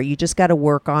keeper. You just got to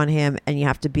work on him, and you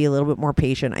have to be a little bit more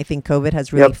patient. I think COVID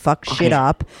has really fucked shit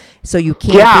up. So you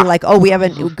can't be like, oh, we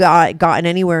haven't gotten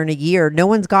anywhere in a year. No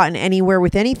one's gotten anywhere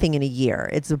with anything in a year.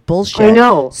 It's a bullshit. I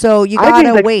know. So you got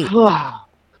to wait. All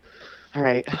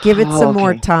right. Give it some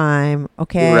more time.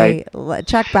 Okay. Right.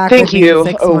 Check back. Thank with you,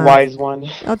 me in 6 months. wise one.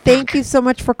 Oh, thank you so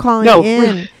much for calling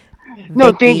in.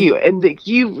 No, thank you. And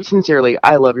you, sincerely,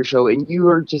 I love your show. And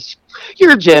you're a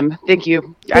gem. Thank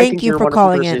you. Thank you for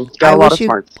calling in. Got a lot of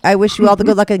smarts. I wish you all the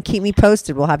good luck, and keep me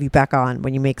posted. We'll have you back on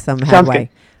when you make some headway.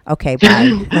 Okay,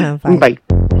 bye. Bye. Bye.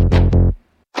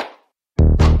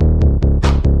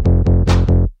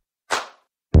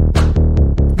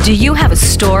 Do you have a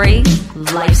story,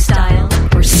 lifestyle,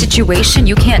 or situation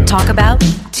you can't talk about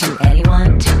to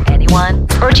anyone?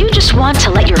 Or do you just want to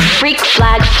let your freak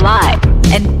flag fly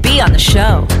and be on the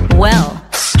show? Well,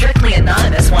 Strictly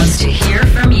Anonymous wants to hear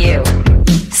from you.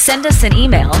 Send us an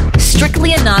email,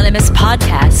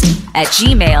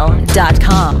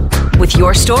 strictlyanonymouspodcast@gmail.com, with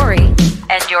your story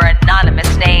and your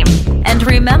anonymous name. And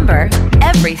remember,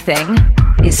 everything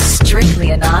is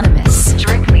strictly anonymous.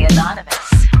 Strictly Anonymous.